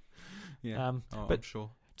 Yeah. But I'm sure.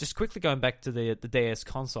 Just quickly going back to the DS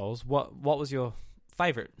consoles, what was your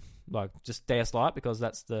favorite? Like just DS Lite because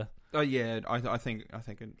that's the. Oh yeah, I think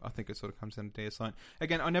it sort of comes down to DSi.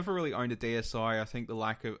 Again, I never really owned a DSi. I think the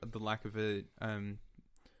lack of a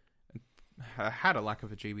had a lack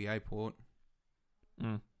of a GBA port.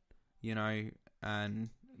 And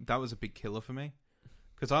that was a big killer for me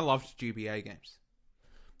because I loved GBA games.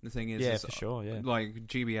 The thing is, for sure, yeah. Like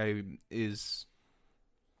GBA is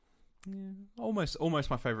almost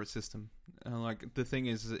my favorite system. Like the thing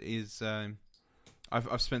is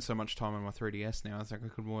I've spent so much time on my 3DS now. I think I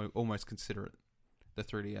could almost consider it the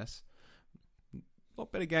 3DS. A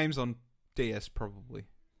lot better games on DS probably,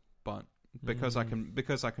 but because I can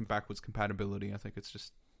backwards compatibility, I think it's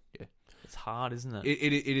just it's hard, isn't it?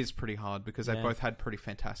 It is pretty hard because they both had pretty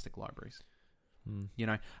fantastic libraries.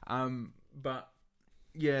 But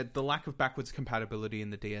yeah, the lack of backwards compatibility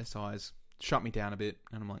in the DSi's shut me down a bit,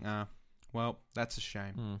 and I'm like, well, that's a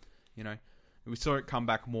shame. We saw it come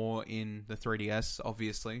back more in the 3DS,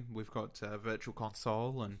 obviously. We've got Virtual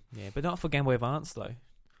Console and... Yeah, but not for Game Boy Advance, though.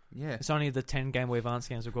 Yeah. It's only the 10 Game Boy Advance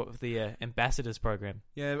games we've got with the Ambassadors program.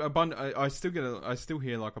 Yeah, I still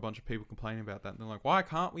hear like a bunch of people complaining about that. And they're like, why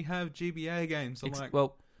can't we have GBA games?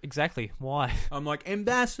 Well, exactly. Why? I'm like,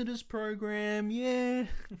 Ambassadors program, yeah.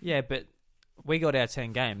 Yeah, but we got our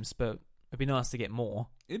 10 games, but it'd be nice to get more.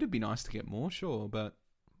 It'd be nice to get more, sure, but...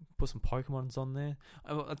 Put some Pokemons on there.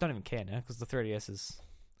 I don't even care now because the 3DS is.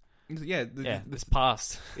 It's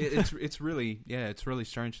past. it's really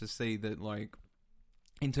strange to see that, like,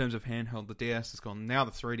 in terms of handheld, the DS is gone. Now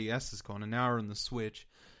the 3DS is gone, and now we're on the Switch.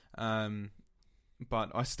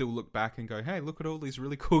 But I still look back and go, hey, look at all these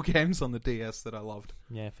really cool games on the DS that I loved.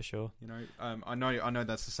 Yeah, for sure. I know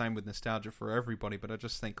that's the same with nostalgia for everybody, but I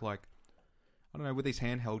just think, like, I don't know, with these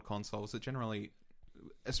handheld consoles, it generally,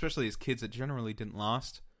 especially as kids, it generally didn't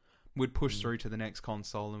last. We'd push through to the next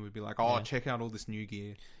console and we'd be like, check out all this new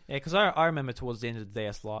gear. Yeah, because I remember towards the end of the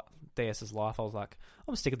DS's life, I was like,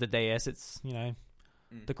 I'm sick of the DS. It's,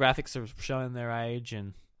 the graphics are showing their age,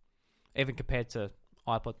 and even compared to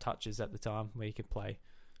iPod Touches at the time where you could play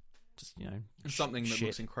just, something that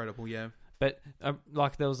looks incredible, yeah. But,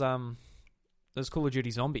 like, there was Call of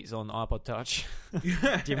Duty Zombies on iPod Touch. Do you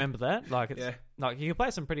remember that? Like, like you could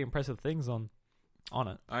play some pretty impressive things on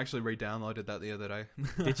it. I actually re-downloaded that the other day.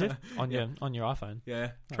 Did you? On your iPhone?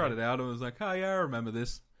 Yeah. Tried it out and was like, oh yeah, I remember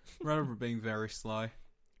this. I remember it being very sly.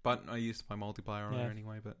 But I used to play multiplayer on it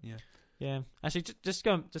anyway, but yeah. Yeah. Actually, just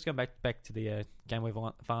going back to the Game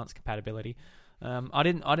Boy Advance compatibility. I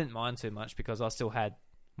didn't mind too much because I still had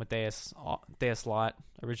my DS Lite,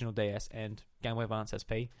 original DS, and Game Boy Advance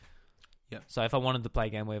SP. Yeah. So if I wanted to play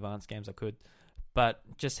Game Boy Advance games, I could. But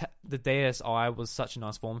just the DSi was such a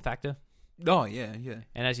nice form factor. Oh yeah.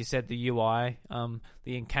 And as you said, the UI,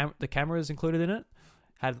 the cameras included in it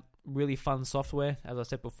had really fun software, as I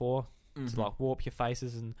said before, to like warp your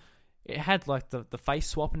faces, and it had like the face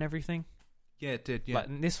swap and everything. Yeah, it did. Yeah. Like,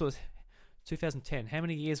 and this was 2010. How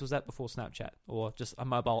many years was that before Snapchat or just a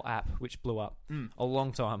mobile app which blew up? A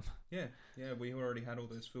long time. Yeah. We already had all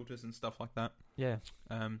those filters and stuff like that. Yeah.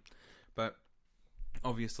 But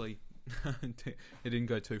obviously, it didn't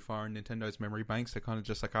go too far in Nintendo's memory banks. They're kind of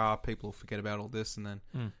just like, people will forget about all this, and then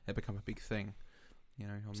it become a big thing,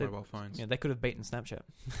 on mobile phones. Yeah, they could have beaten Snapchat.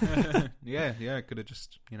 yeah, could have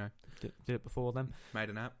just, Did it before them. made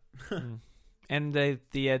an app. And do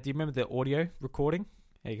you remember the audio recording?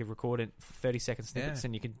 You could record it for 30-second snippets,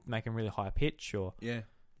 and you could make them really high pitch, or Yeah.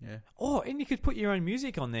 oh, and you could put your own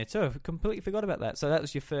music on there too. Completely forgot about that. So that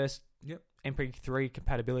was your first Yep. MP3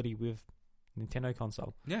 compatibility with Nintendo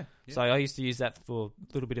console. Yeah. So I used to use that for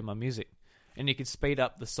a little bit of my music, and you could speed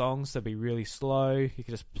up the songs to be really slow. You could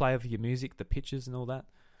just play over your music, the pitches and all that,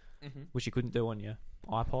 which you couldn't do on your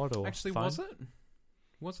iPod or Actually, phone. was it?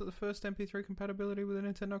 Was it the first MP3 compatibility with a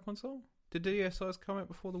Nintendo console? Did DSi's come out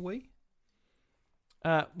before the Wii?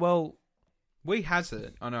 Well, Wii has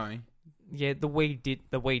it. I know. yeah, the Wii did.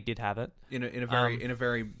 The Wii did have it. In a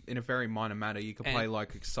very minor matter, you could play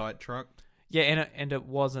like Excite Truck. Yeah, and it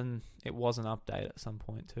was an update at some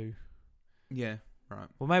point too. Yeah, right.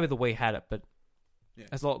 Well, maybe the Wii had it, but Yeah.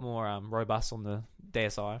 it's a lot more robust on the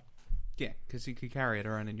DSi. Yeah, because you could carry it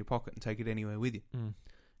around in your pocket and take it anywhere with you. And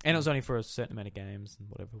it was only for a certain amount of games and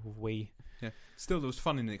whatever. With Wii. Yeah. Still, there was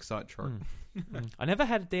fun in the Excite Truck. I never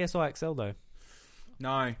had a DSi XL though. No,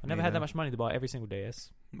 I never had that much money to buy every single DS.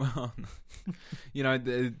 Well,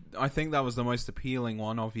 I think that was the most appealing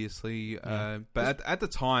one, obviously. Yeah. But at the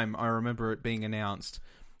time, I remember it being announced,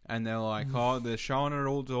 and they're like, they're showing it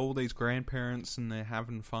all to all these grandparents, and they're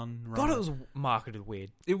having fun. Right? God, it was marketed weird.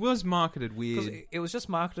 It was marketed weird. Because it was just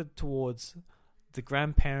marketed towards the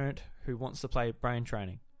grandparent who wants to play brain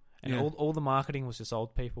training. And all the marketing was just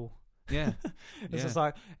old people. Yeah. It's just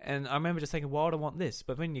like, and I remember just thinking, why would I want this?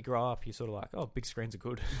 But when you grow up, you're sort of like, oh, big screens are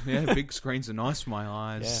good. Yeah, big screens are nice for my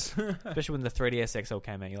eyes. Yeah. Especially when the 3DS XL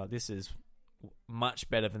came out, you're like, this is much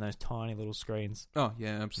better than those tiny little screens. Oh,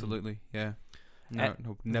 yeah, absolutely. Yeah. No,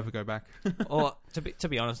 never go back. Or, to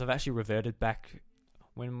be honest, I've actually reverted back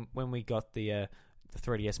when we got the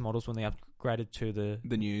 3DS models, when they upgraded to the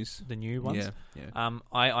new ones. Yeah.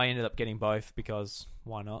 I ended up getting both because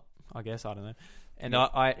why not? I guess, I don't know. And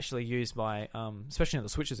I actually use my, especially now the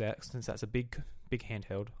Switch is out, since that's a big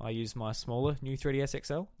handheld, I use my smaller new 3DS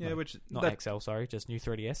XL. Yeah, no, which... Not XL, sorry, just new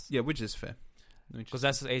 3DS. Yeah, which is fair. Because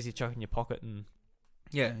that's easy to chuck in your pocket and...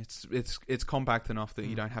 Yeah, it's compact enough that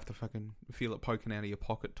you don't have to fucking feel it poking out of your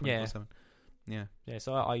pocket 24/7. Yeah. Yeah,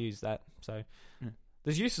 so I use that. So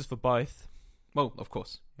there's uses for both. Well, of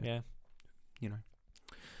course. Yeah.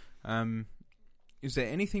 Is there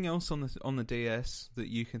anything else on the DS that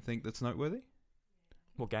you can think that's noteworthy?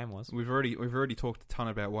 What game was? We've already talked a ton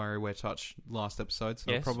about WarioWare Touch last episode,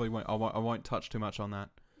 so Yes. I won't touch too much on that.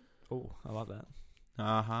 Oh, I like that.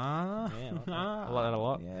 Uh-huh. Yeah, I like that a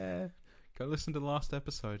lot. Yeah. Go listen to the last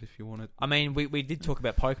episode if you want to. I mean, we did talk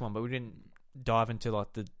about Pokemon, but we didn't dive into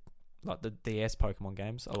like the DS Pokemon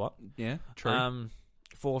games a lot. Yeah, true.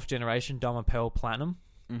 4th generation Diamond Pearl Platinum.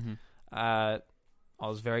 Mm-hmm. I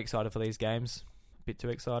was very excited for these games. A bit too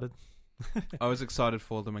excited. I was excited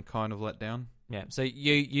for them and kind of let down. Yeah. So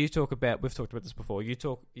you talk about, we've talked about this before. You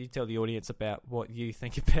tell the audience about what you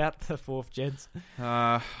think about the 4th gens.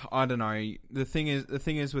 I don't know. The thing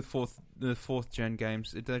is with the 4th gen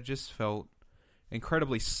games, they just felt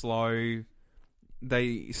incredibly slow.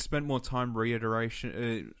 They spent more time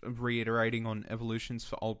reiterating on evolutions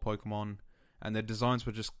for old Pokemon, and their designs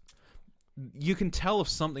were just... You can tell if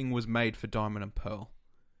something was made for Diamond and Pearl.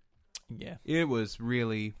 Yeah. It was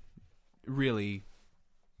really, really,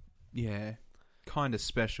 kind of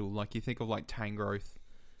special. Like, you think of, like, Tangrowth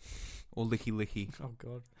or Licky Licky. Oh,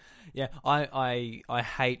 God. Yeah, I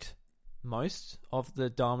hate most of the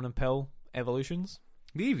Diamond and Pearl evolutions.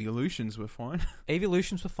 The evolutions were fine.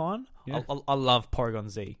 Evolutions were fine. Yeah. I love Porygon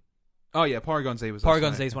Z. Oh, yeah, Porygon Z was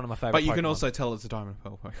Porygon Z is one of my favourite But you Pokemon. can also tell it's a Diamond and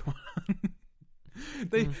Pearl Pokemon.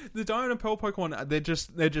 The Diamond and Pearl Pokemon, they're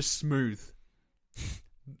just smooth.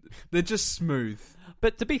 They're just smooth.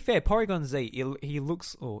 But to be fair, Porygon Z, it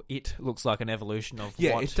looks like an evolution of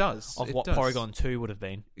what it does. Porygon 2 would have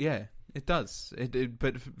been. Yeah, it does.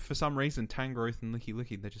 But for some reason, Tangrowth and Licky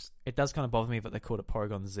Licky, they're just... It does kind of bother me that they called it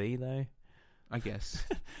Porygon Z, though. I guess.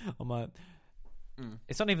 I'm like...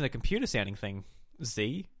 It's not even a computer-sounding thing.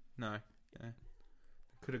 Z? No. Yeah.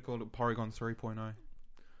 Could have called it Porygon 3.0.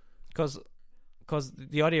 Because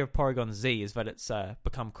the idea of Porygon Z is that it's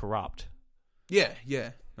become corrupt. Yeah,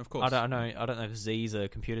 of course. I don't know if Z is a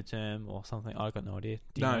computer term or something. I've got no idea.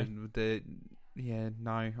 Do you know? Yeah,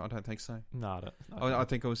 no, I don't think so. No, I don't. I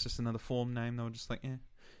think it was just another form name. They were just like,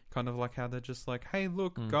 kind of like how they're just like, hey,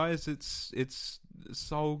 look, guys, it's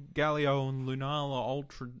Sol Galileo and Lunala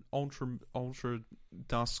Ultra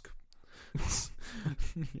Dusk.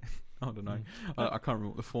 I don't know. I can't remember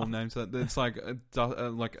what the form names are. It's like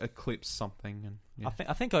like Eclipse something. And yeah.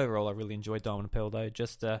 I think overall I really enjoyed Diamond and Pearl though.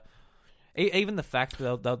 Just even the fact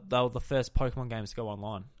that they were the first Pokemon games to go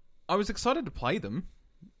online. I was excited to play them,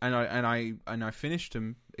 and I finished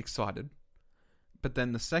them excited. But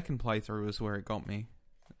then the second playthrough was where it got me.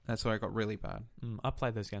 That's where I got really bad. I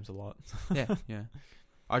played those games a lot. Yeah.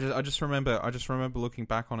 I just remember looking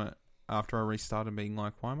back on it after I restarted, being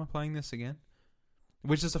like, why am I playing this again?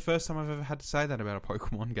 Which is the first time I've ever had to say that about a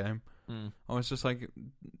Pokemon game. I was just like,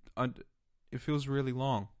 it feels really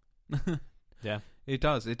long. Yeah. It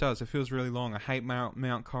does. It feels really long. I hate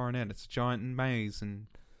Mount Coronet. It's a giant maze, and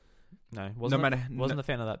wasn't a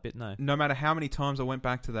fan of that bit. No matter how many times I went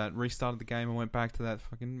back to that, restarted the game, and went back to that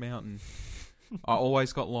fucking mountain, I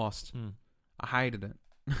always got lost. I hated it.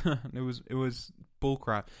 It was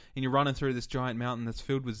bullcrap. And you're running through this giant mountain that's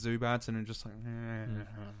filled with Zubats, and I'm just like, no.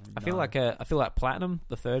 I feel like Platinum,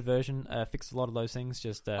 the third version, fixed a lot of those things.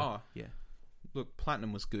 Just oh yeah, look,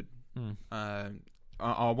 Platinum was good.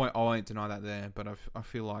 I won't deny that there, but I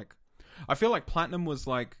feel like Platinum was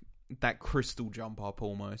like that crystal jump up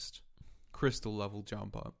almost, crystal level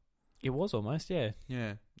jump up. It was almost, yeah.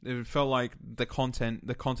 Yeah, it felt like the content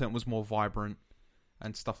was more vibrant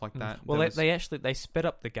and stuff like that. Well, they sped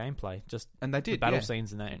up the gameplay, and they did the battle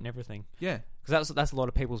scenes and everything. Yeah, because that's a lot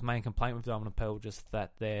of people's main complaint with Diamond and Pearl, just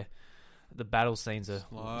that the battle scenes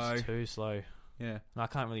are too slow. Yeah, and I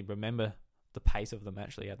can't really remember the pace of them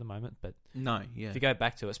actually at the moment, but if you go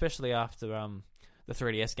back to it, especially after the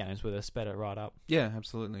 3DS games where they sped it right up. Yeah,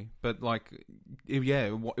 absolutely. But like, it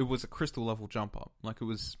was a crystal level jump up. Like, it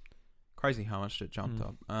was crazy how much it jumped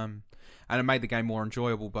up. And it made the game more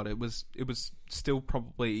enjoyable, but it was still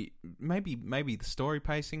probably maybe the story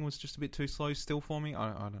pacing was just a bit too slow still for me. I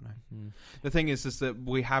don't know. The thing is that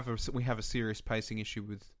we have a serious pacing issue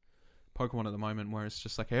with Pokemon at the moment, where it's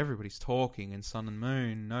just like everybody's talking in Sun and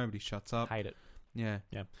Moon, nobody shuts up. Hate it. Yeah.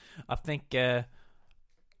 I think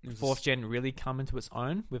fourth gen really come into its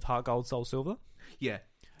own with Heart Gold, Soul Silver. Yeah.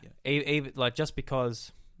 Even like just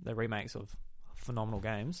because they're remakes of phenomenal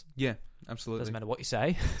games. Yeah, absolutely. Doesn't matter what you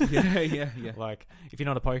say. Yeah. Like, if you're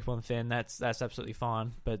not a Pokemon fan, that's absolutely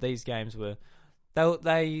fine. But these games were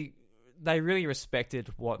they really respected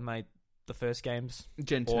what made the first games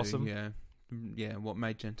Gen 2, awesome. Yeah, what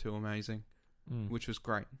made Gen 2 amazing, which was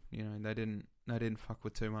great. You know, they didn't fuck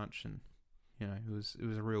with too much, and you know, it was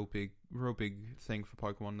a real big thing for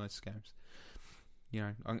Pokemon, those games. You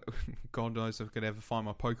know, God knows if I could ever find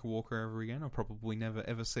my Pokewalker ever again. I'll probably never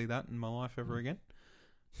ever see that in my life ever again.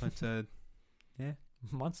 But yeah,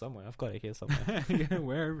 mine's somewhere. I've got it here somewhere. Yeah,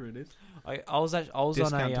 wherever it is. I was on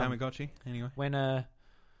Discount Tamagotchi. Anyway, when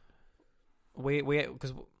we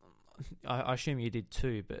because I assume you did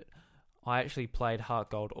too, but I actually played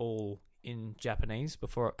Heart Gold all in Japanese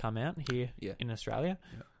before it come out here in Australia,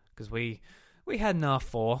 because we had an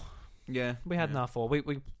R4. Yeah, we had an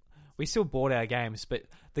R4. We still bought our games, but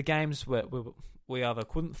the games we either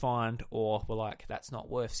couldn't find or were like, that's not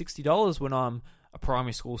worth $60 when I'm a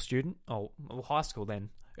primary school student, or high school then,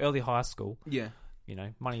 early high school. Yeah. You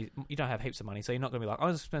know, money, you don't have heaps of money, so you're not going to be like, I'm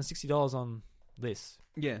going to spend $60 on this.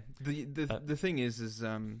 Yeah. The thing is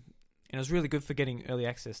and it was really good for getting early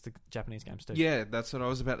access to Japanese games too. Yeah, that's what I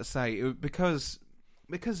was about to say. Because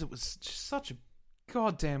it was just such a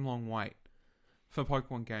goddamn long wait for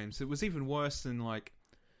Pokemon games. It was even worse than like,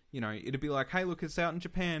 you know, it'd be like, hey, look, it's out in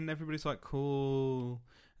Japan. And everybody's like, cool.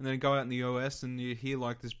 And then go out in the US and you hear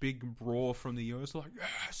like this big roar from the US, like,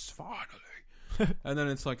 yes, finally. And then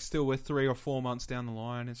it's like, still we're 3 or 4 months down the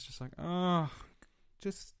line. It's just like, oh,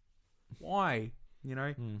 just why? You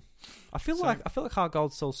know? I feel like Heart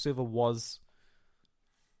Gold, Soul Silver was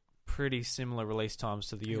pretty similar release times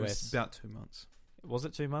to the US. It was about 2 months. Was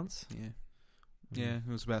it 2 months? Yeah. Yeah,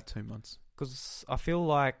 it was about 2 months. Because I feel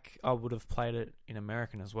like I would have played it in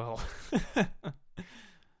American as well.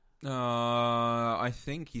 I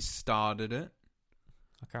think he started it.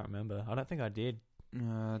 I can't remember. I don't think I did.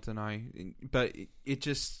 I don't know, but it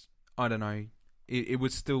just, I don't know. It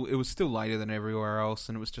was still later than everywhere else,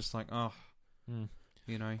 and it was just like, oh,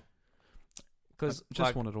 you know, because just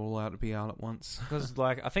like, want it all out to be out at once. Because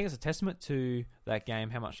like, I think it's a testament to that game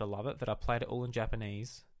how much I love it that I played it all in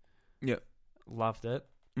Japanese. Yep, loved it.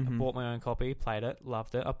 I bought my own copy, played it,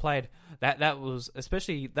 loved it. I played that was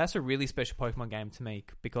especially, that's a really special Pokemon game to me,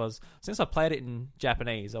 because since I played it in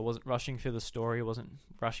Japanese, I wasn't rushing through the story, I wasn't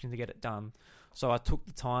rushing to get it done. So I took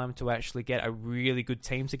the time to actually get a really good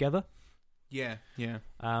team together. Yeah.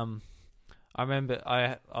 I remember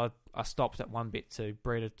I stopped at one bit to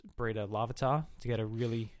breed a Larvitar to get a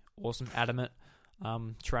really awesome adamant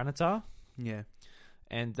Tyranitar. Yeah.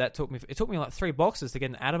 And it took me like 3 boxes to get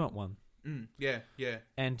an adamant one. Yeah.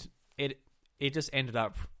 And it just ended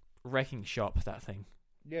up wrecking shop, that thing.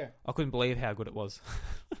 Yeah. I couldn't believe how good it was.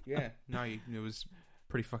 Yeah. No, it was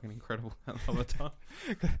pretty fucking incredible at the time.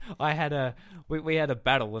 We had a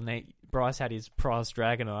battle, and Bryce had his prize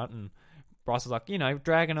Dragonite, and Bryce was like,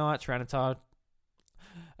 Dragonite, Tyranitar.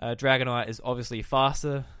 Dragonite is obviously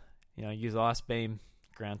faster. Use Ice Beam,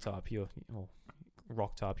 ground type, or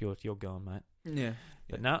rock type, you're gone, mate. Yeah.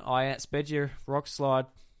 But no, I outsped you, Rock Slide,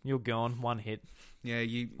 you're gone, 1 hit. Yeah,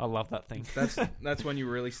 I love that thing. That's when you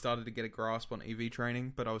really started to get a grasp on EV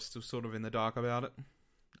training, but I was still sort of in the dark about it.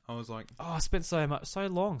 I was like, I spent so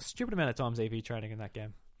long, stupid amount of times EV training in that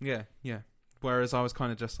game. Yeah. Whereas I was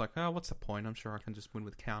kind of just like, oh, what's the point? I'm sure I can just win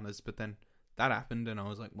with counters. But then that happened, and I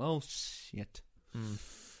was like, well, shit.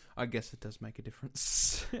 I guess it does make a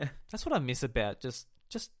difference. That's what I miss about just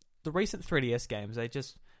the recent 3DS games. They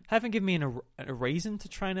just haven't given me a reason to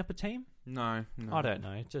train up a team. No. I don't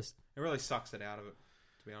know. It really sucks it out of it,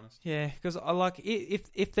 to be honest. Yeah, because I like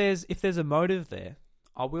if there's a motive there,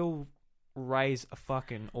 I will raise a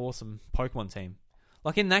fucking awesome Pokemon team.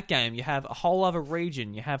 Like in that game, you have a whole other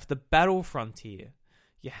region. You have the battle frontier.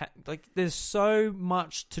 There's so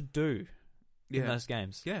much to do in those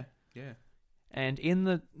games. Yeah. And in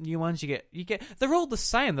the new ones, you get they're all the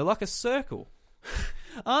same. They're like a circle,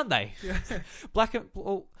 aren't they? Yeah. Black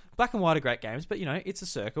and White are great games, but it's a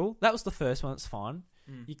circle. That was the first one. It's fine.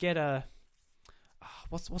 You get a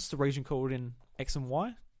what's the region called in X and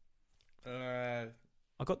Y?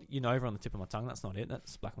 I got Unova on the tip of my tongue. That's not it.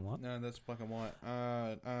 That's Black and White. No, that's Black and White.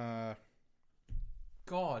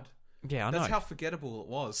 God. Yeah, I know. That's how forgettable it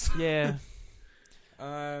was. Yeah.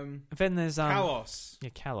 Then there's Kalos. Yeah,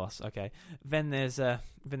 Kalos. Okay. Then there's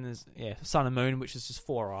Sun and Moon, which is just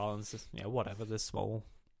 4 islands. Just, whatever. They're small.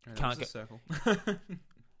 Yeah, Can't get a circle.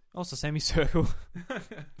 Also semicircle.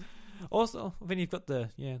 Also, then you've got the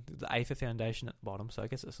Aether Foundation at the bottom. So I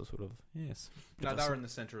guess it's a sort of yes. No, they're in the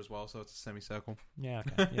center as well, so it's a semicircle. Yeah.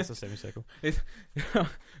 Okay. Yeah, it's a semicircle.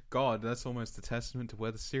 God, that's almost a testament to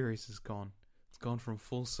where the series has gone. It's gone from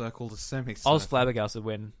full circle to semicircle. I was flabbergasted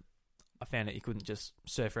when I found out you couldn't just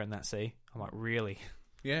surf around that sea. I'm like, really?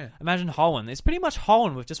 Yeah. Imagine Hoenn. It's pretty much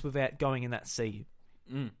Hoenn without going in that sea.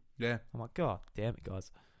 Yeah. I'm like, God damn it,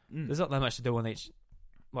 guys. There's not that much to do on each.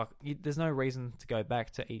 Like, there's no reason to go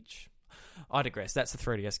back to each. I digress. That's the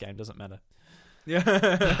 3DS game. Doesn't matter.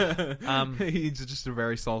 Yeah. He's just a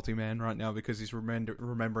very salty man right now because he's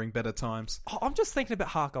remembering better times. I'm just thinking about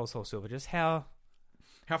Heart Gold Soul Silver. Just how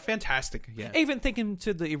fantastic. Yeah. Even thinking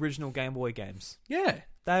to the original Game Boy games. Yeah.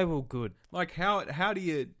 They were good. Like how do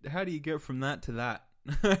you get from that to that?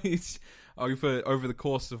 It's over the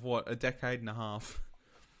course of a decade and a half.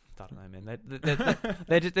 I don't know, man.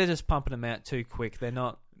 They're just pumping them out too quick. They're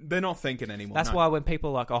not thinking anymore. That's why when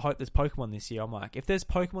people are like, I hope there's Pokemon this year, I'm like, if there's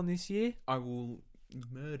Pokemon this year, I will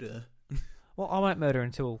murder. Well, I won't murder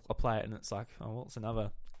until I play it, and it's like, oh, well, it's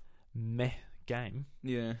another meh game.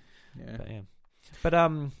 Yeah.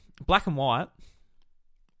 But Black and White,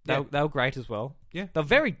 they were great as well. Yeah, they're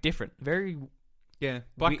very different. Very. Yeah,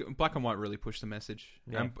 Black and White really pushed the message,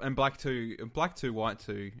 and Black 2, White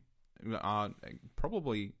 2 are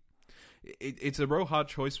probably. It's a real hard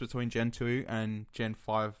choice between Gen 2 and Gen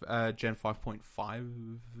 5, Gen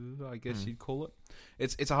 5.5, I guess you'd call it.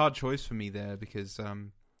 It's a hard choice for me there because,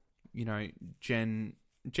 Gen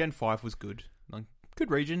 5 was good. Like,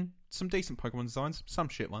 good region, some decent Pokemon designs, some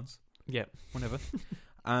shit ones. Yeah. Whatever.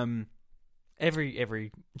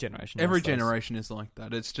 Every generation. Every generation is like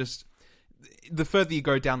that. It's just, the further you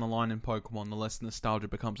go down the line in Pokemon, the less nostalgia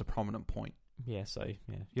becomes a prominent point. Yeah, so,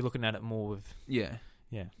 you're looking at it more with... Yeah.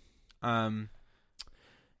 Yeah.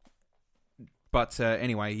 But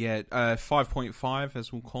anyway, 5.5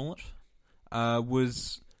 as we'll call it,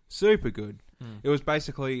 was super good. It was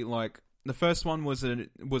basically like the first one was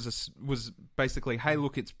basically, hey,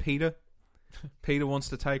 look, it's Peter. Peter wants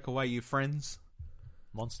to take away your friends.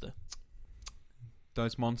 Monster.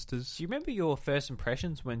 Those monsters. Do you remember your first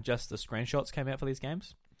impressions when just the screenshots came out for these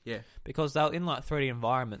games? Yeah. Because they were in like 3D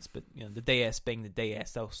environments, but the DS being the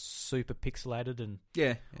DS, they were super pixelated and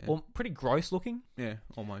well, pretty gross looking. Yeah,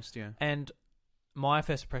 almost, yeah. And my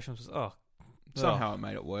first impressions was, somehow it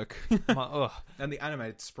made it work. And the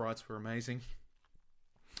animated sprites were amazing.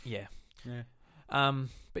 Yeah. Yeah.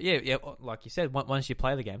 But yeah, like you said, once you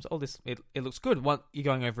play the games, it looks good. You're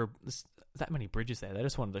going over that many bridges there. They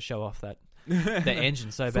just wanted to show off that the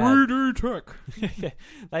engine so bad. 3D tech. Yeah,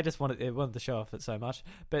 they just wanted to show off it so much.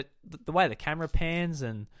 But the way the camera pans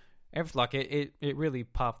and everything, like it really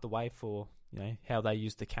paved the way for how they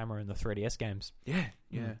used the camera in the 3DS games. Yeah,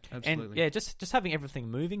 absolutely. And just having everything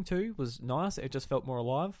moving too was nice. It just felt more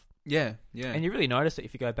alive. Yeah. And you really notice it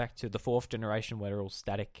if you go back to the 4th generation where they're all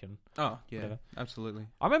static and whatever. Absolutely.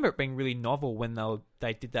 I remember it being really novel when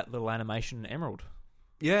they did that little animation in Emerald.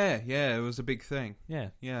 Yeah, it was a big thing.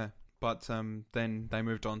 Yeah. But then they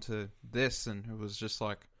moved on to this, and it was just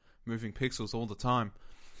like moving pixels all the time.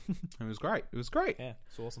 It was great. Yeah,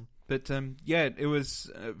 it's awesome. But it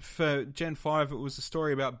was for Gen 5. It was a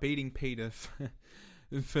story about beating Peter.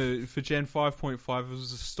 For Gen 5.5, it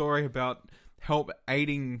was a story about helping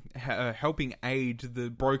aid the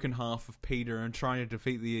broken half of Peter and trying to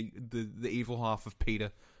defeat the evil half of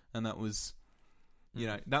Peter, and that was.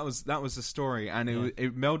 That was the story, and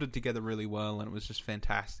it melded together really well, and it was just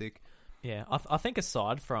fantastic. Yeah, I think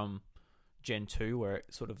aside from Gen 2, where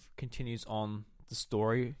it sort of continues on the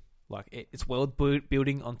story, like it's world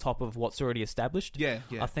building on top of what's already established. Yeah.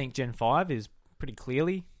 I think Gen 5 is pretty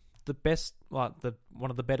clearly the best, like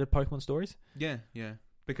one of the better Pokemon stories. Yeah,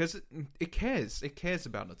 because it cares. It cares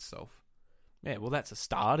about itself. Yeah, well, that's a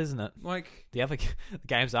start, isn't it? Like the other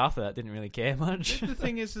games after that didn't really care much. The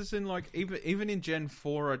thing is in like even in Gen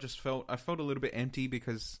 4, I felt a little bit empty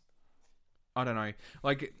because I don't know.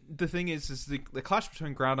 Like the thing is the clash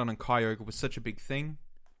between Groudon and Kyogre was such a big thing.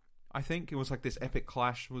 I think it was like this epic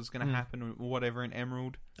clash was going to happen or whatever in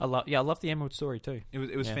Emerald. I love the Emerald story too.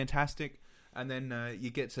 It was fantastic. And then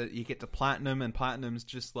you get to Platinum, and Platinum's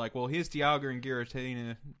just like, well, here's Dialga and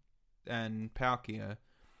Giratina and Palkia.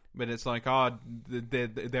 But it's like,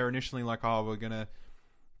 they're initially like, we're going to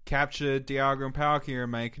capture Dialga and Palkia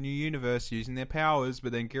and make a new universe using their powers,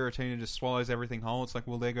 but then Giratina just swallows everything whole. It's like,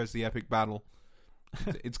 well, there goes the epic battle.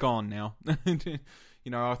 It's gone now.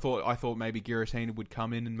 I thought maybe Giratina would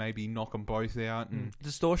come in and maybe knock them both out. And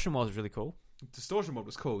Distortion was really cool. Distortion mod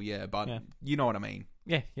was cool, yeah, but you know what I mean.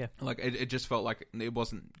 Yeah. Like, it just felt like it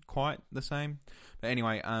wasn't quite the same. But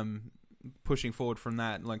anyway, pushing forward from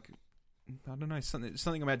that, like, I don't know,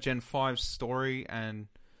 something about Gen 5's story and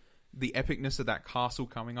the epicness of that castle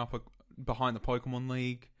coming up behind the Pokemon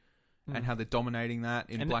League and how they're dominating that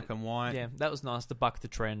in black and white. Yeah, that was nice to buck the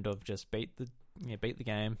trend of just beat the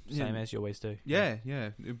game, same as you always do. Yeah.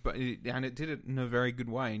 But it did it in a very good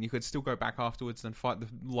way, and you could still go back afterwards and fight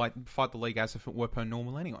the league as if it were per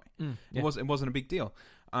normal anyway. It wasn't a big deal.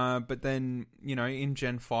 But then in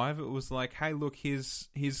Gen 5 it was like, hey, look, here's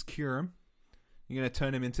Kyurem. You're gonna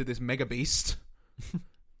turn him into this mega beast,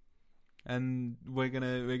 and we're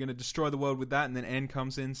gonna destroy the world with that. And then N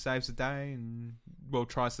comes in, saves the day, and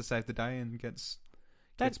tries to save the day and gets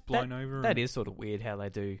blown over. That is sort of weird how they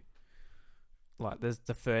do. Like, there's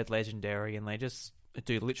the third legendary, and they just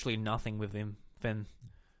do literally nothing with him. Then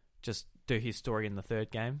just do his story in the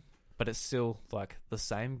third game, but it's still like the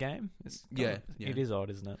same game. It is odd,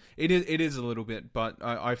 isn't it? It is a little bit, but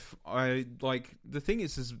I like the thing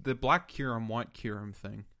is the black Kyurem, white Kyurem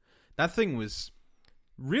thing. That thing was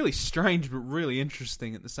really strange, but really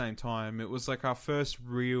interesting at the same time. It was like our first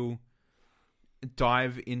real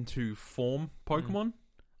dive into form Pokemon,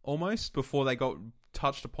 almost, before they got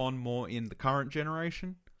touched upon more in the current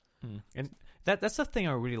generation. And that's the thing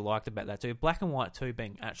I really liked about that too. Black and White 2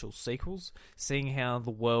 being actual sequels, seeing how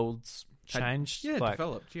the world's changed.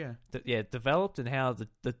 Developed, and how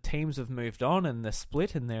the teams have moved on and they're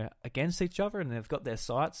split and they're against each other and they've got their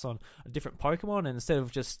sights on a different Pokemon, and instead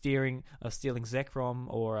of just stealing Zekrom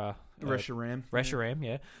or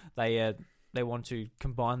Reshiram, they want to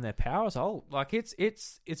combine their powers.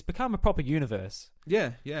 It's become a proper universe.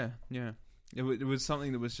 Yeah. It was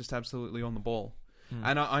something that was just absolutely on the ball.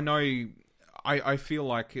 And I know, I feel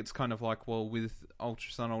like it's kind of like, well, with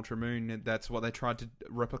Ultra Sun, Ultra Moon, that's what they tried to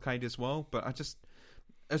replicate as well. But I just,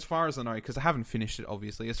 as far as I know, because I haven't finished it,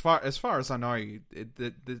 obviously, as far as I know,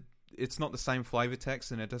 it's not the same flavor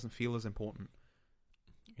text and it doesn't feel as important.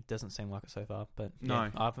 It doesn't seem like it so far, but no,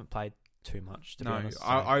 I haven't played too much, to be honest. So.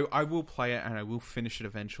 I will play it and I will finish it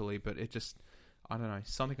eventually, but it just, I don't know,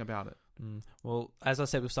 something about it. Well, as I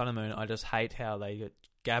said with Sun and Moon, I just hate how they get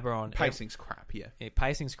Gabaron. Pacing's crap, yeah.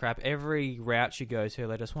 Pacing's crap. Every route you go to,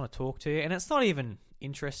 they just want to talk to you, and it's not even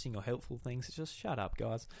interesting or helpful things. It's just, shut up,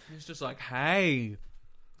 guys. It's just like, hey,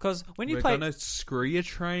 because when you we're gonna screw your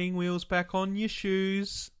training wheels back on your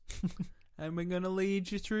shoes, and we're gonna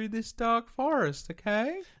lead you through this dark forest,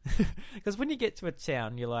 okay? Because when you get to a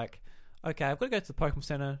town, you're like, okay, I've got to go to the Pokemon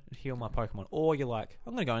Center and heal my Pokemon. Or you're like,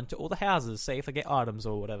 I'm going to go into all the houses, see if I get items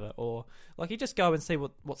or whatever. Or like you just go and see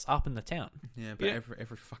what's up in the town. Yeah, but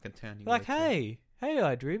every fucking town you Like, go to. hey,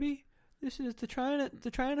 Idruby, this is the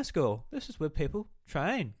trainer school. This is where people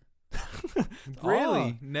train. Really?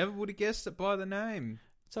 Oh. Never would have guessed it by the name.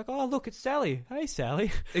 It's like, oh, look, it's Sally. Hey, Sally.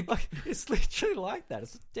 Like, it's literally like that.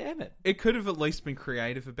 It's damn it. It could have at least been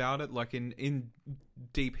creative about it. Like in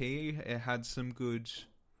DP, it had some good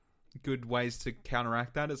ways to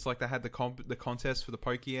counteract that. It's like they had the contest for the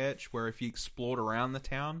Pokéetch, where if you explored around the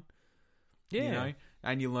town, Yeah. you know,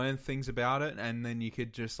 and you learn things about it, and then you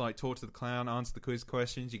could just like talk to the clown, answer the quiz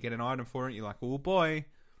questions, you get an item for it. You're like, oh boy.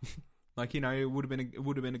 Like, you know, it would have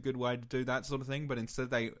been a good way to do that sort of thing, but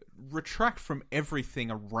instead they retract from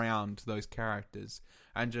everything around those characters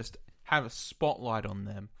and just have a spotlight on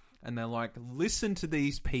them. And they're like, listen to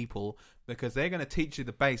these people because they're going to teach you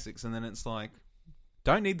the basics. And then it's like,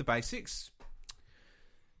 don't need the basics.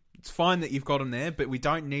 It's fine that you've got them there, but we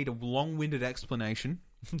don't need a long-winded explanation.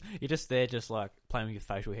 You're just there, just like playing with your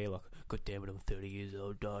facial hair, like, God damn it, I'm 30 years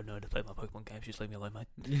old. I know to play my Pokemon games. Just leave me alone,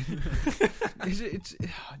 mate.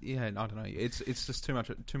 Yeah, I don't know. It's just too much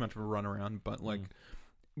of a runaround. But like,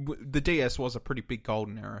 the DS was a pretty big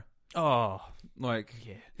golden era. Oh, Like,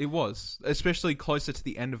 yeah. it was, especially closer to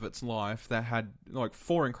the end of its life. That had like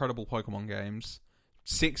 4 incredible Pokemon games,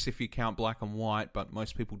 6 if you count Black and White, but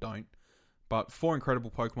most people don't. But 4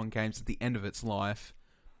 incredible Pokemon games at the end of its life,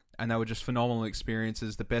 and they were just phenomenal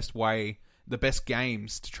experiences. The best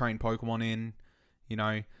games to train Pokemon in. You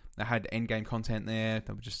know, they had endgame content there.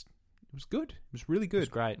 They were just, it was good. It was really good. It was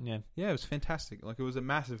great, yeah. Yeah, it was fantastic. Like, it was a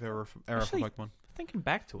massive era for Actually, Pokemon. Thinking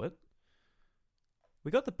back to it,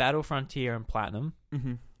 we got the Battle Frontier and Platinum,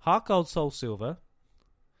 Mm-hmm. Heart Gold, Soul Silver.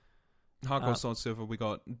 Hardcore Soul Silver, we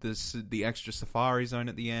got the extra Safari Zone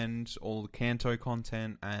at the end, all the Kanto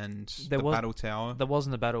content, and Battle Tower. There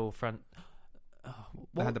wasn't a Battle Front.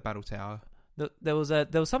 They had the Battle Tower. There was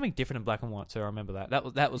something different in Black and White too. I remember that.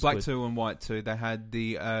 That was Black good. 2 and White 2. They had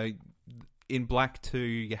the in Black 2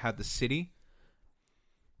 you had the city.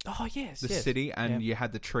 Oh yes, The yes. city, and Yeah. you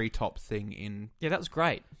had the treetop thing in. Yeah, that was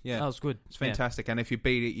great. Yeah, That was good. it's fantastic. And if you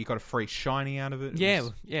beat it, you got a free shiny out of it. Yeah,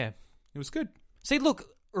 It yeah. was good. See, look,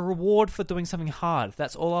 a reward for doing something hard.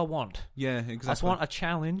 That's all I want. Yeah, exactly. I just want a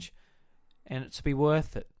challenge, and it to be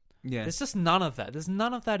worth it. Yeah, There's just none of that. There's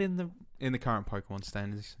none of that in in the current Pokemon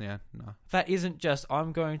standards. Yeah, no. that isn't just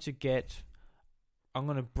I'm going to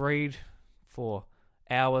breed for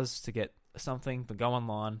hours to get something to go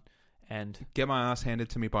online and Get my ass handed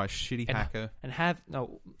to me by a shitty hacker. and have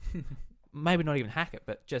maybe not even hack it,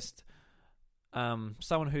 but just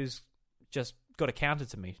someone who's just got it counted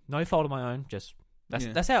to me. No fault of my own. Just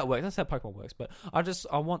that's how it works. That's how Pokemon works. But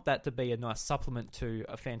I want that to be a nice supplement to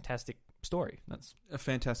a fantastic story. That's A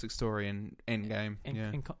fantastic story and endgame.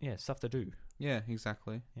 and stuff to do. Yeah,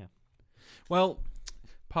 exactly. Yeah. Well,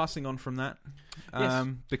 passing on from that, Yes.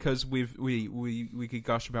 because we could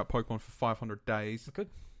gush about Pokemon for 500 days. We could.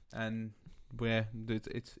 And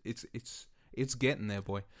it's getting there,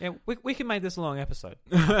 boy. Yeah, we can make this a long episode.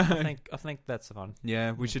 I think that's fun.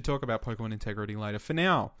 Yeah, we should talk about Pokemon integrity later. For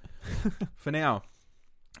now,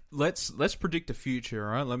 let's predict the future.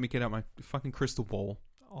 All right, let me get out my fucking crystal ball.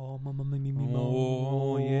 Oh,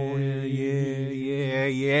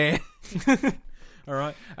 yeah. All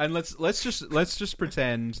right, and let's just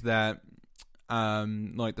pretend that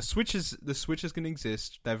like the Switch is going to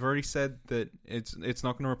exist. They've already said that it's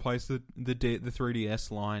not going to replace the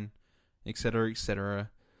 3DS line, etc., etc.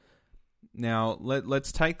 Now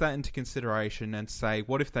let's take that into consideration and say,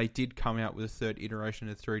 what if they did come out with a third iteration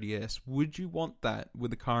of 3DS? Would you want that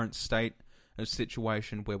with the current state of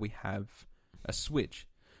situation where we have a Switch?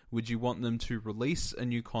 Would you want them to release a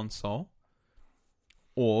new console?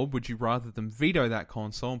 Or would you rather them veto that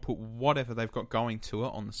console and put whatever they've got going to it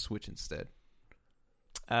on the Switch instead?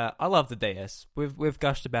 I love the DS. We've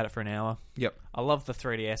gushed about it for an hour. Yep. I love the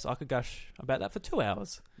 3DS. I could gush about that for 2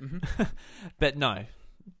 hours. Mm-hmm. But no,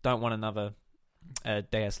 don't want another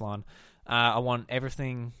DS line. I want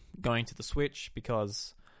everything going to the Switch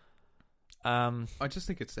because I just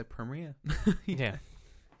think it's their premiere. yeah.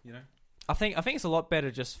 You know? I think it's a lot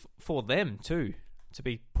better just for them too to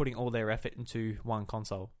be putting all their effort into one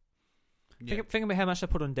console. Yeah. Think about how much they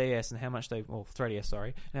put on DS and how much 3DS,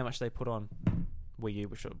 sorry, and how much they put on Wii U,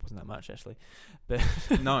 which wasn't that much actually, but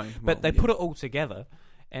No, but they put it all together,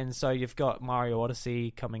 and so you've got Mario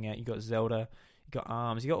Odyssey coming out, you got Zelda, you got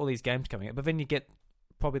ARMS, you got all these games coming out, but then you get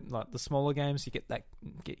probably like the smaller games. You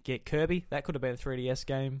get Kirby. That could have been a 3DS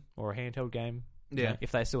game or a handheld game. Yeah.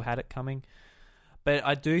 If they still had it coming. But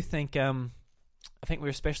I do think I think we're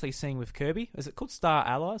especially seeing with Kirby. Is it called Star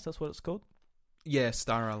Allies? That's what it's called. Yeah,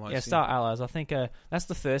 Star Allies. Yeah, Star Allies. I think that's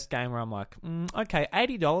the first game where I'm like, okay,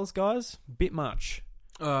 $80, guys, bit much.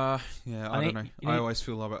 Yeah, I don't know. I need- always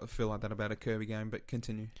feel like that about a Kirby game, but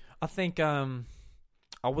continue. I think I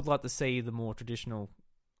would like to see the more traditional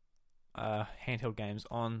handheld games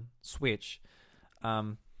on Switch,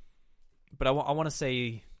 but I want to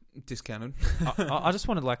see Discounted. I just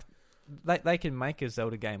wanted like they can make a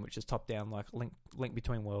Zelda game which is top down, like Link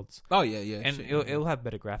Between Worlds. Oh yeah, And shit, it'll have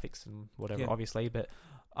better graphics and whatever, Yeah. obviously. But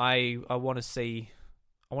I want to see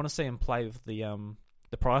them play with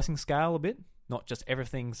the pricing scale a bit, not just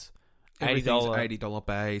everything's $80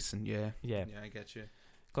 base, and yeah, I get you.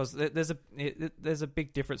 because there's a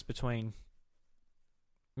big difference between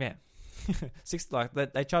they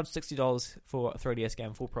charge $60 for a 3DS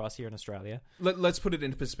game full price here in Australia. Let's put it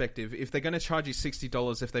into perspective. If they're going to charge you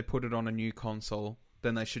 $60 if they put it on a new console,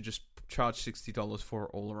 then they should just charge $60 for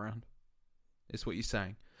it all around. Is what you're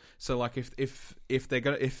saying. So like if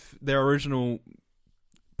their original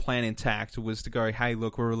plan intact was to go, hey,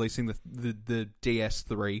 look, we're releasing the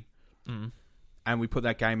DS3, and we put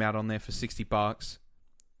that game out on there for $60,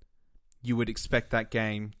 you would expect that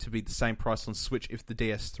game to be the same price on Switch if the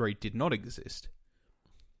DS3 did not exist.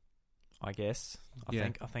 I guess.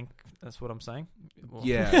 I think that's what I'm saying. Well,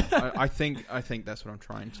 Yeah, I think that's what I'm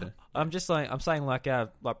trying to. I'm saying like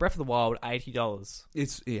Breath of the Wild,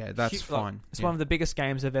 $80. That's fine. It's one of the biggest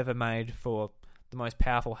games they've ever made for the most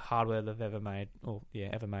powerful hardware they've ever made.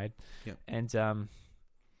 Ever made. Yep. And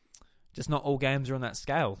just not all games are on that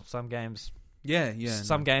scale. Some games,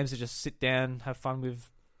 Some games are just sit down, have fun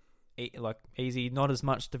with, like easy, not as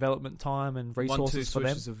much development time and resources for Switch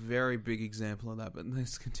them. is a very big example of that, but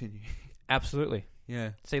let's continue. Absolutely.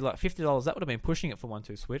 Yeah. See, like $50, that would have been pushing it for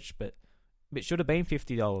 1-2 Switch, but it should have been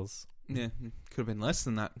 $50. Yeah, could have been less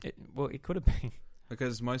than that. It could have been,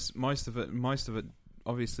 because most of it,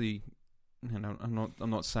 obviously, I'm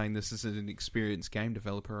not saying this is an experienced game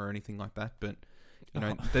developer or anything like that, but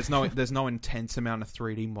there's no intense amount of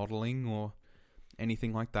 3D modeling or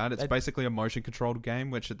anything like that. It's basically a motion controlled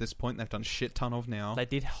game, which at this point they've done a shit ton of now. They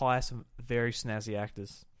did hire some very snazzy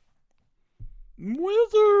actors.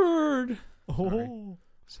 Wizard.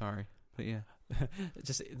 Sorry, but yeah.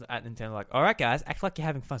 Just at Nintendo, like, all right, guys, act like you're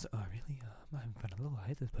having fun. So, oh, really? I'm having fun a little. I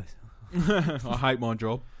hate this place. I hate my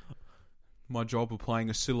job. My job of playing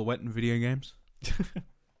a silhouette in video games.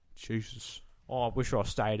 Jesus. Oh, I wish I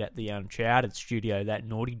stayed at the Chowdered studio, that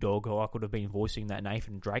Naughty Dog, or I could have been voicing that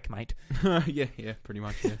Nathan Drake, mate. yeah, pretty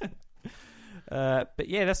much, yeah. But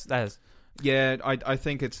yeah, that's... Yeah, I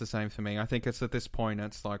think it's the same for me. I think it's at this point,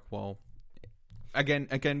 it's like, well... Again,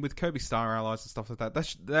 with Kirby Star Allies and stuff like that,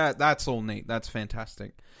 that's all neat. That's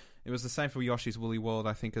fantastic. It was the same for Yoshi's Woolly World,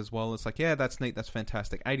 I think, as well. It's like, yeah, that's neat, that's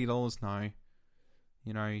fantastic. $80, no.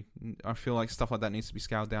 I feel like stuff like that needs to be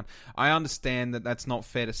scaled down. I understand that that's not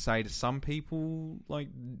fair to say to some people, like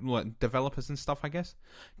developers and stuff, I guess.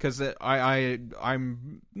 Because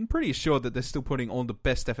I'm pretty sure that they're still putting all the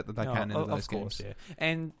best effort that they can into those games. Of course, yeah.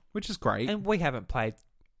 And which is great. And we haven't played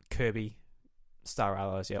Kirby Star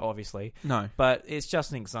Allies yet, obviously. No. But it's just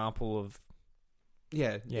an example of...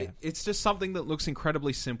 Yeah. It's just something that looks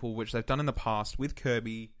incredibly simple, which they've done in the past with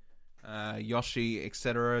Kirby, Yoshi,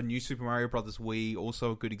 etc. New Super Mario Bros. Wii,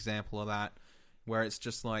 also a good example of that, where it's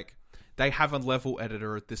just like they have a level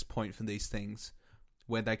editor at this point for these things,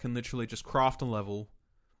 where they can literally just craft a level,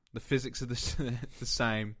 the physics are the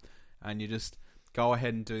same, and you just go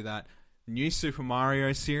ahead and do that. New Super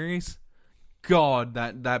Mario series, God,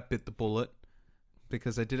 that bit the bullet,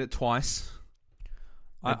 because they did it twice.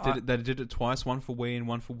 They did it twice, one for Wii and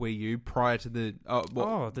one for Wii U, prior to the...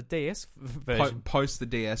 the DS version. Post the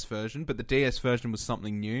DS version, but the DS version was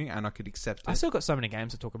something new, and I could accept it. I still got so many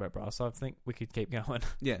games to talk about, bro, so I think we could keep going.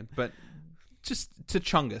 Yeah, but just to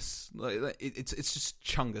Chungus. It's just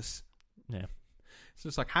Chungus. Yeah. It's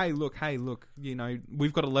just like, hey, look,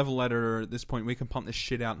 we've got a level editor at this point, we can pump this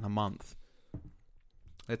shit out in a month.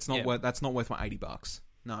 That's not worth my $80.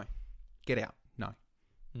 No. Get out. No.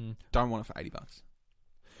 Don't want it for $80.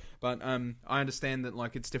 But I understand that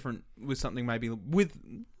like it's different with something maybe with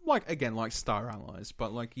like Star Allies,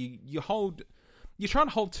 but like you're trying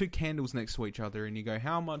to hold two candles next to each other, and you go,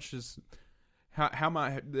 how much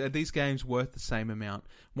are these games worth the same amount?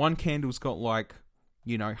 One candle's got like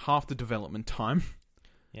half the development time.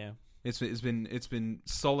 Yeah, it's been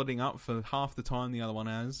soliding up for half the time the other one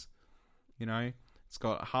has. It's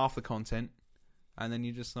got half the content, and then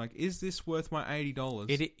you're just like, is this worth my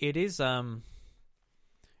 $80? It is.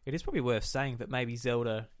 It is probably worth saying that maybe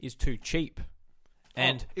Zelda is too cheap,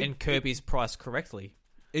 and Kirby's priced correctly.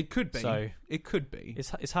 It could be. So it could be.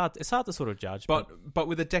 it's hard to sort of judge. But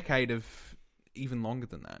with a decade of even longer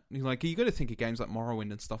than that, like you got to think of games like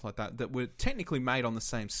Morrowind and stuff like that were technically made on the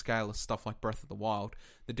same scale as stuff like Breath of the Wild.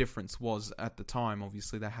 The difference was at the time,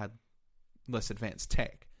 obviously, they had less advanced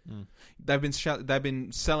tech. Mm. They've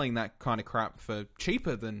been selling that kind of crap for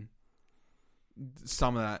cheaper than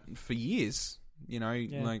some of that for years.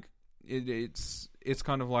 Like it's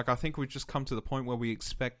kind of like, I think we've just come to the point where we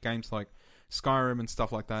expect games like Skyrim and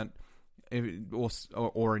stuff like that,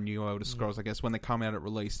 or a new Elder Scrolls, I guess, when they come out at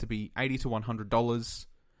release, to be $80 to $100,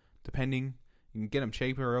 depending. You can get them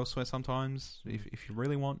cheaper elsewhere sometimes if you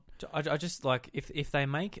really want. I just like if they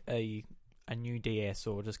make a new DS,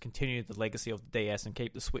 or just continue the legacy of the DS and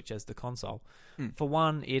keep the Switch as the console. For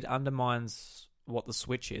one, it undermines what the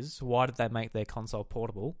Switch is. Why did they make their console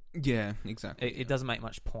portable? Yeah, exactly. It doesn't make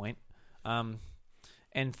much point.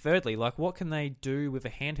 And thirdly, like, what can they do with a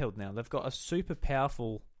handheld now? They've got a super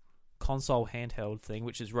powerful console handheld thing,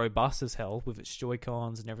 which is robust as hell with its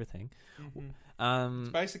Joy-Cons and everything. It's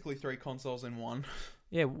basically 3 consoles in one.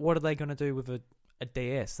 Yeah, what are they going to do with a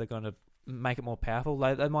DS? They're going to make it more powerful?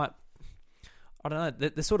 They might... I don't know.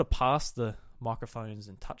 They're sort of past the microphones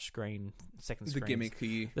and touchscreen, second screens. The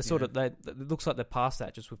gimmick. They're sort of. It looks like they're past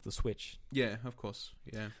that just with the Switch. Yeah, of course.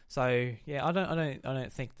 Yeah. So yeah, I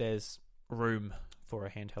don't think there's room for a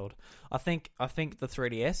handheld. I think the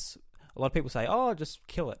 3DS. A lot of people say, "Oh, just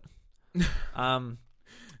kill it."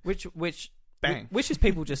 Which Bang. Which is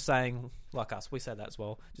people just saying, like us. We say that as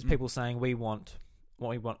well. Just people saying we want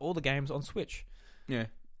all the games on Switch. Yeah.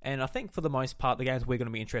 And I think for the most part, the games we're going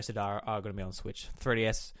to be interested are going to be on Switch.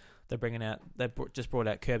 3DS, just brought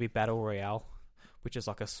out Kirby Battle Royale, which is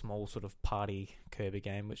like a small sort of party Kirby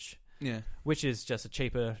game, which is just a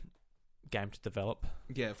cheaper game to develop.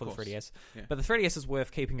 Yeah, for course. the 3DS. Yeah. But the 3DS is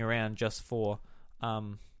worth keeping around just for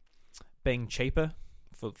being cheaper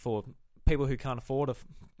for people who can't afford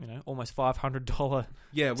almost $500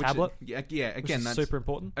 tablet. Again, which is that's super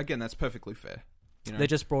important. Again, that's perfectly fair. They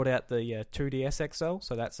just brought out the 2DS XL,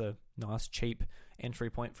 so that's a nice, cheap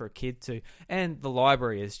entry point for a kid too. And the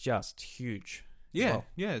library is just huge. Yeah, well.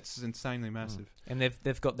 yeah, it's insanely massive. And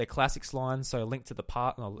they've got their classics line, so Link to the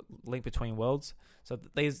Past and Link Between Worlds. So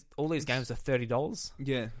all these games are $30.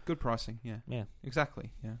 Yeah, good pricing. Yeah,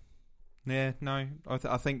 exactly. Yeah. No,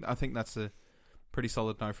 I think that's a pretty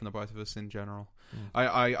solid no from the both of us in general.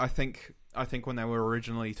 I think when they were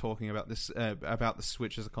originally talking about this about the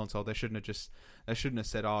Switch as a console, they shouldn't have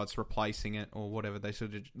said, oh, it's replacing it or whatever. They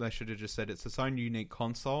should have just said it's its own unique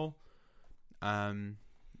console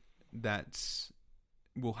that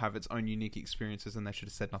will have its own unique experiences, and they should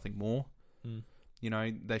have said nothing more.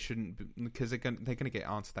 They shouldn't, because they're going to get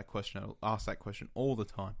asked that question all the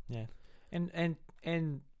time. Yeah, and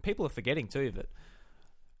people are forgetting too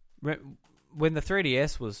that when the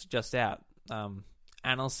 3DS was just out,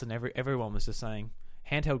 analysts and everyone was just saying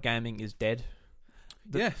handheld gaming is dead.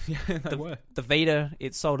 They were. The Vita,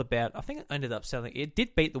 it sold about, I think it ended up selling, it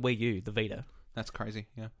did beat the Wii U, the Vita. That's crazy,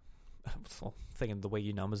 yeah. Well, thinking the Wii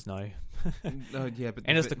U numbers, no. Yeah, but...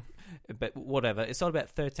 but whatever, it sold about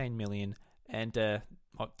 13 million, and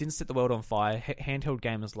didn't set the world on fire. Handheld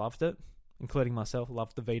gamers loved it, including myself,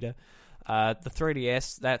 loved the Vita. The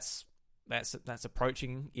 3DS, that's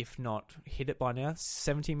approaching, if not hit it by now,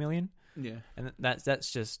 70 million. Yeah. And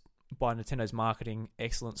that's just by Nintendo's marketing,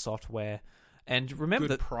 excellent software, and remember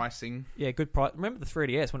good pricing. Yeah, good price. Remember the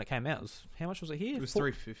 3DS when it came out? How much was it here? It was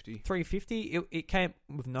 $350. $350. It came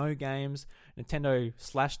with no games. Nintendo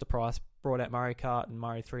slashed the price, brought out Mario Kart and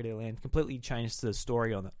Mario 3D Land, completely changed the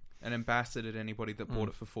story on it. And ambassaded anybody that bought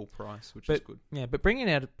it for full price, which is good. Yeah, but bringing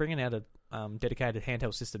out a dedicated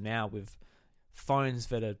handheld system now with phones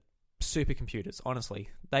that are supercomputers, honestly,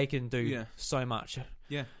 they can do so much.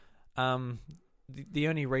 Yeah. The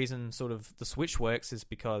only reason sort of the Switch works is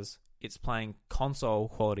because it's playing console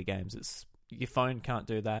quality games. Your phone can't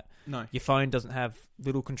do that. No. Your phone doesn't have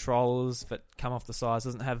little controllers that come off the sides.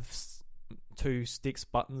 Doesn't have 2 sticks,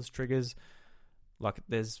 buttons, triggers. Like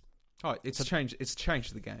there's. Oh, it's changed. It's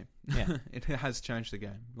changed the game. Yeah, it has changed the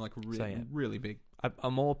game. Like really big. A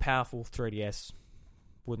more powerful 3DS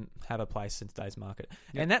wouldn't have a place in today's market,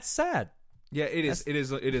 and that's sad. Yeah, it is. It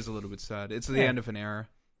is a little bit sad. It's the end of an era.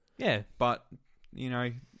 Yeah, but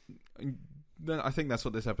I think that's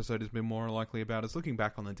what this episode has been more likely about, is looking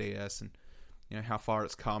back on the DS and how far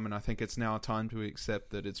it's come, and I think it's now time to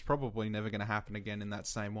accept that it's probably never going to happen again in that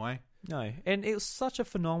same way. No, and it was such a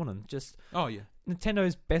phenomenon. Just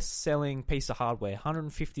Nintendo's best-selling piece of hardware,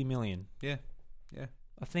 150 million. Yeah.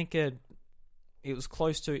 I think it was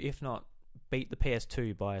close to, if not beat the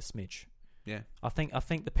PS2 by a smidge. Yeah. I think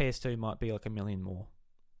the PS2 might be like 1 million more.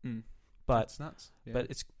 But That's nuts. Yeah. but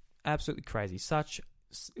it's absolutely crazy.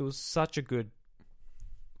 It was such a good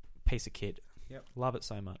piece of kit. Yep. Love it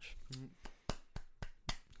so much.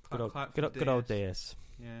 Clap Good for old DS.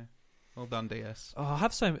 Yeah. Well done, DS. Oh, I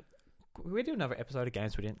have we do another episode of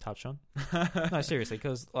games we didn't touch on. No, seriously,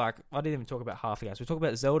 because I didn't even talk about half the games. We talked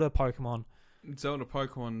about Zelda, Pokemon, Zelda,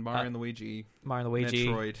 Pokemon, Mario and Luigi,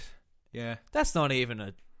 Metroid. Yeah. That's not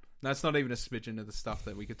even That's not even a smidgen of the stuff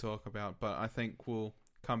that we could talk about, but I think we'll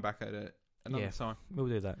come back at it another time. We'll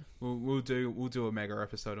do that. We'll do a mega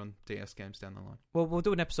episode on DS games down the line. Well, we'll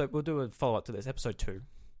do an episode. We'll do a follow up to this, episode 2.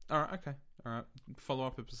 All right. Okay. All right. Follow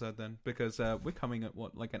up episode then, because we're coming at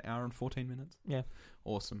like an hour and 14 minutes. Yeah.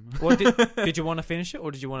 Awesome. Well, did you want to finish it,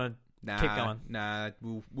 or did you want to keep going? Nah.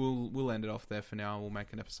 We'll end it off there for now. We'll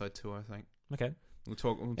make an episode 2, I think. Okay. We'll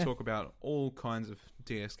talk about all kinds of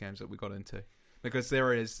DS games that we got into, because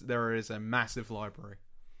there is a massive library,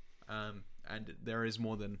 and there is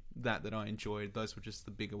more than that I enjoyed. Those were just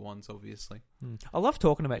the bigger ones, obviously. I love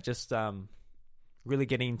talking about just really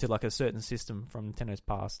getting into like a certain system from Nintendo's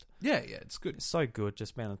past. Yeah, it's good. It's so good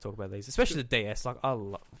just being able to talk about these, especially the DS. Like I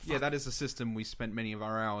love. Yeah, that is a system we spent many of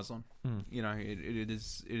our hours on. You know, it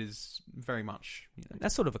is very much. You know.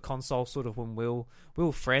 That's sort of a console, sort of when we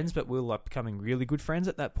were friends, but we were like becoming really good friends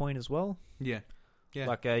at that point as well. Yeah.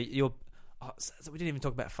 Like so we didn't even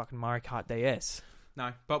talk about fucking Mario Kart DS.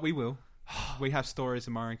 No, but we will. We have stories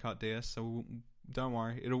of Mario Kart DS, so don't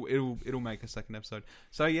worry. It'll make a second episode.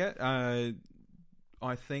 So yeah,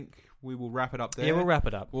 I think we will wrap it up there. Yeah, we'll wrap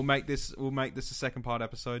it up. We'll make this a second part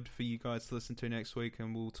episode for you guys to listen to next week,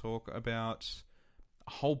 and we'll talk about a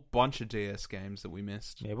whole bunch of DS games that we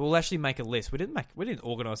missed. Yeah, we'll actually make a list. We didn't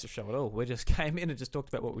organise the show at all. We just came in and just talked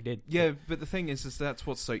about what we did. Yeah, but the thing is that's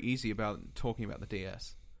what's so easy about talking about the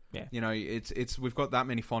DS. Yeah. You know, it's we've got that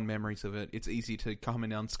many fond memories of it. It's easy to come in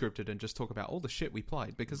unscripted and just talk about all the shit we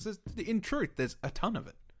played, because in truth there's a ton of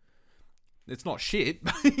it. It's not shit,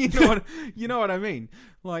 but you know what I mean.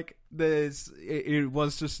 Like it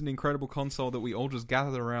was just an incredible console that we all just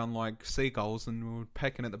gathered around like seagulls and we were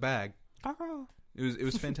pecking at the bag. It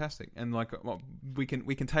was fantastic, and like we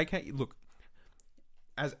can take out. Look,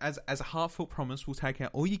 as a heartfelt promise, we'll take out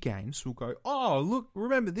all your games. We'll go, oh look,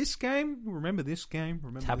 remember this game? Remember this game?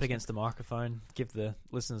 Remember tap it against the microphone, give the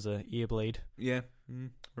listeners a ear bleed. Yeah,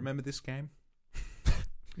 remember this game?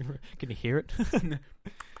 Can you hear it?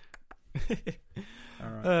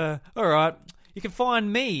 All right. You can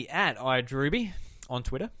find me at iDruby on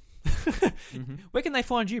Twitter. Where can they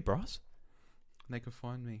find you, Bryce? They can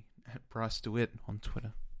find me at Bryce DeWitt on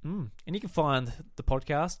Twitter. And you can find the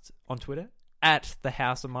podcast on Twitter at the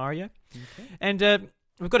House of Mario. Okay. And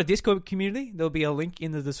we've got a Discord community. There'll be a link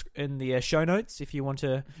in the show notes if you want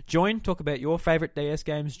to join. Talk about your favorite DS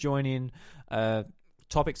games. Join in.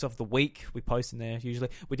 Topics of the week we post in there usually.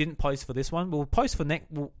 We didn't post for this one. We'll post for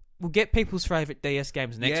next. We'll get people's favorite DS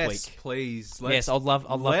games next week. Yes, please. I'd love to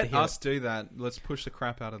hear Let us do that. Let's push the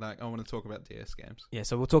crap out of that. I want to talk about DS games. Yeah,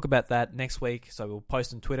 so we'll talk about that next week. So we'll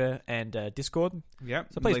post on Twitter and Discord.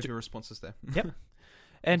 Yep. So please leave your responses there. Yep.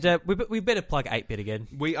 And we better plug 8-Bit again.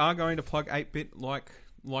 We are going to plug 8-Bit like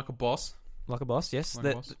a boss. Like a boss, yes. Like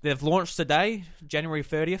a boss. They've launched today, January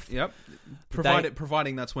 30th. Yep.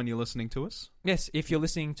 Providing that's when you're listening to us. Yes, if you're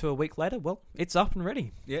listening to a week later, well, it's up and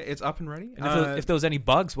ready. Yeah, it's up and ready. And if there was any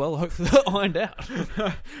bugs, well, hopefully they'll ironed out.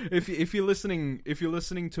 if you're listening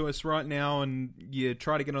to us right now and you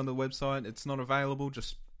try to get on the website, it's not available.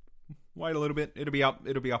 Just wait a little bit. It'll be up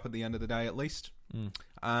at the end of the day at least.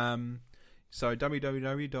 So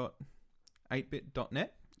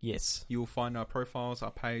www.8bit.net. Yes. You will find our profiles, our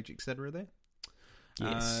page, etc. there.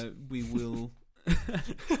 Yes. We will...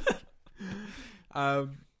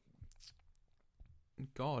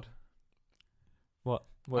 God. What?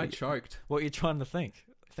 I choked. What are you trying to think?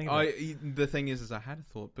 The thing is I had a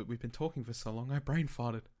thought, but we've been talking for so long, I brain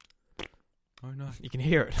farted. Oh no. You can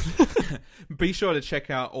hear it. Be sure to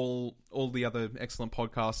check out all the other excellent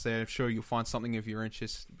podcasts there. I'm sure you'll find something of your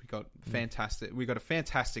interest. We got a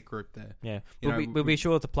fantastic group there. Yeah. We'll be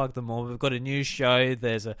sure to plug them all. We've got a news show,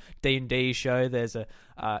 there's a D&D show, there's a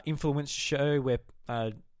influence show where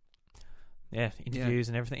interviews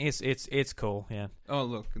and everything. It's cool, yeah. Oh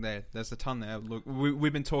look, there's a ton there. Look,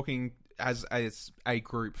 we've been talking as a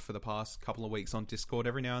group for the past couple of weeks on Discord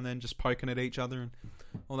every now and then, just poking at each other and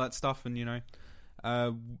all that stuff. And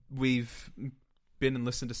we've been and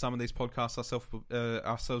listened to some of these podcasts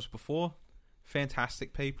ourselves before.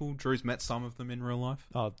 Fantastic people. Drew's met some of them in real life.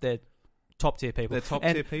 Oh, they're top tier people.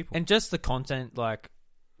 And just the content, like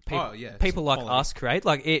people like us create,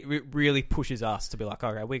 like it really pushes us to be like,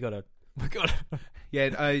 okay, we got to My God.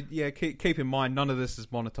 Yeah. Keep in mind, none of this is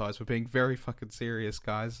monetized. We're being very fucking serious,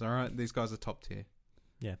 guys. All right, these guys are top tier.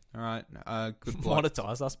 Yeah. All right. Good bloke.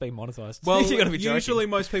 Monetized. Us being monetized. Well, you gotta be joking. usually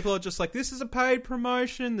most people are just like, this is a paid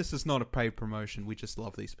promotion. This is not a paid promotion. We just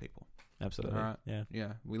love these people. Absolutely. All right. Yeah.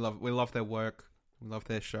 Yeah. We love their work. We love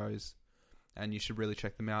their shows. And you should really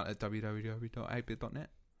check them out at www.8bit.net.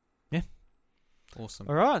 Yeah. Awesome.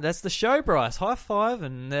 All right. That's the show, Bryce. High five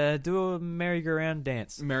and do a merry-go-round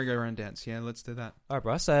dance. Merry-go-round dance. Yeah, let's do that. All right,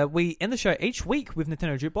 Bryce. We end the show each week with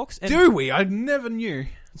Nintendo Jukebox. And Do we? I never knew.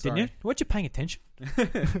 didn't you? Weren't you paying attention?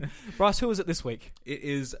 Bryce, who was it this week? It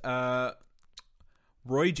is Roy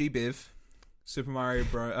G. Biv, Super Mario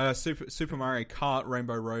Kart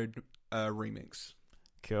Rainbow Road remix.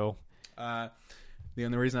 Cool. The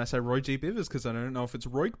only reason I say Roy G. Biv is because I don't know if it's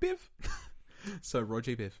Roy Biv. So Roy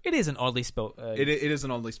G. Biv. It is an oddly spelt. It is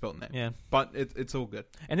an oddly spelt name. Yeah. But it's all good.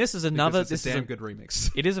 And this is another. Because it's a damn good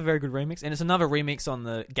remix. It is a very good remix, and it's another remix on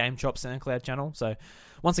the Game Chop SoundCloud channel. So,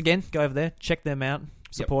 once again, go over there, check them out,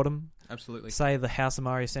 support them. Absolutely. Say the House of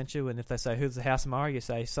Mario sent you, and if they say who's the House of Mario, you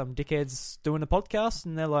say some dickheads doing a podcast,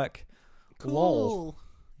 and they're like, "Lol,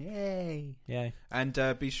 yay!" Yeah. And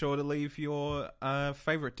be sure to leave your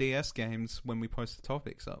favorite DS games when we post the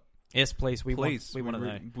topics up. Yes, please. We want to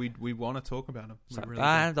know. We want to talk about them. So, We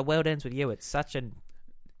really do. The world ends with you. It's such an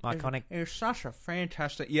iconic. It's such a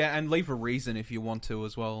fantastic. Yeah, and leave a reason if you want to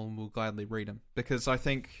as well, and we'll gladly read them. Because I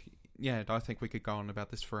think we could go on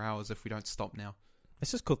about this for hours if we don't stop now.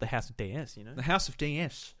 It's just called the House of DS, you know. The House of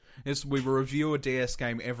DS is we review a DS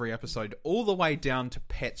game every episode, all the way down to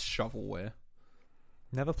Pets Shovelware.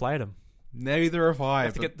 Never played them. Neither have I.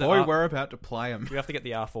 have to But get the boy, we're about to play them. We have to get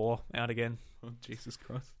the R4 out again. Oh, Jesus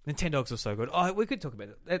Christ. Nintendogs are so good. Oh, we could talk about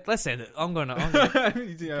it. Let's end it. I'm gonna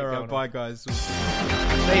Yeah, all right, bye, guys.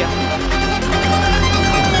 See ya.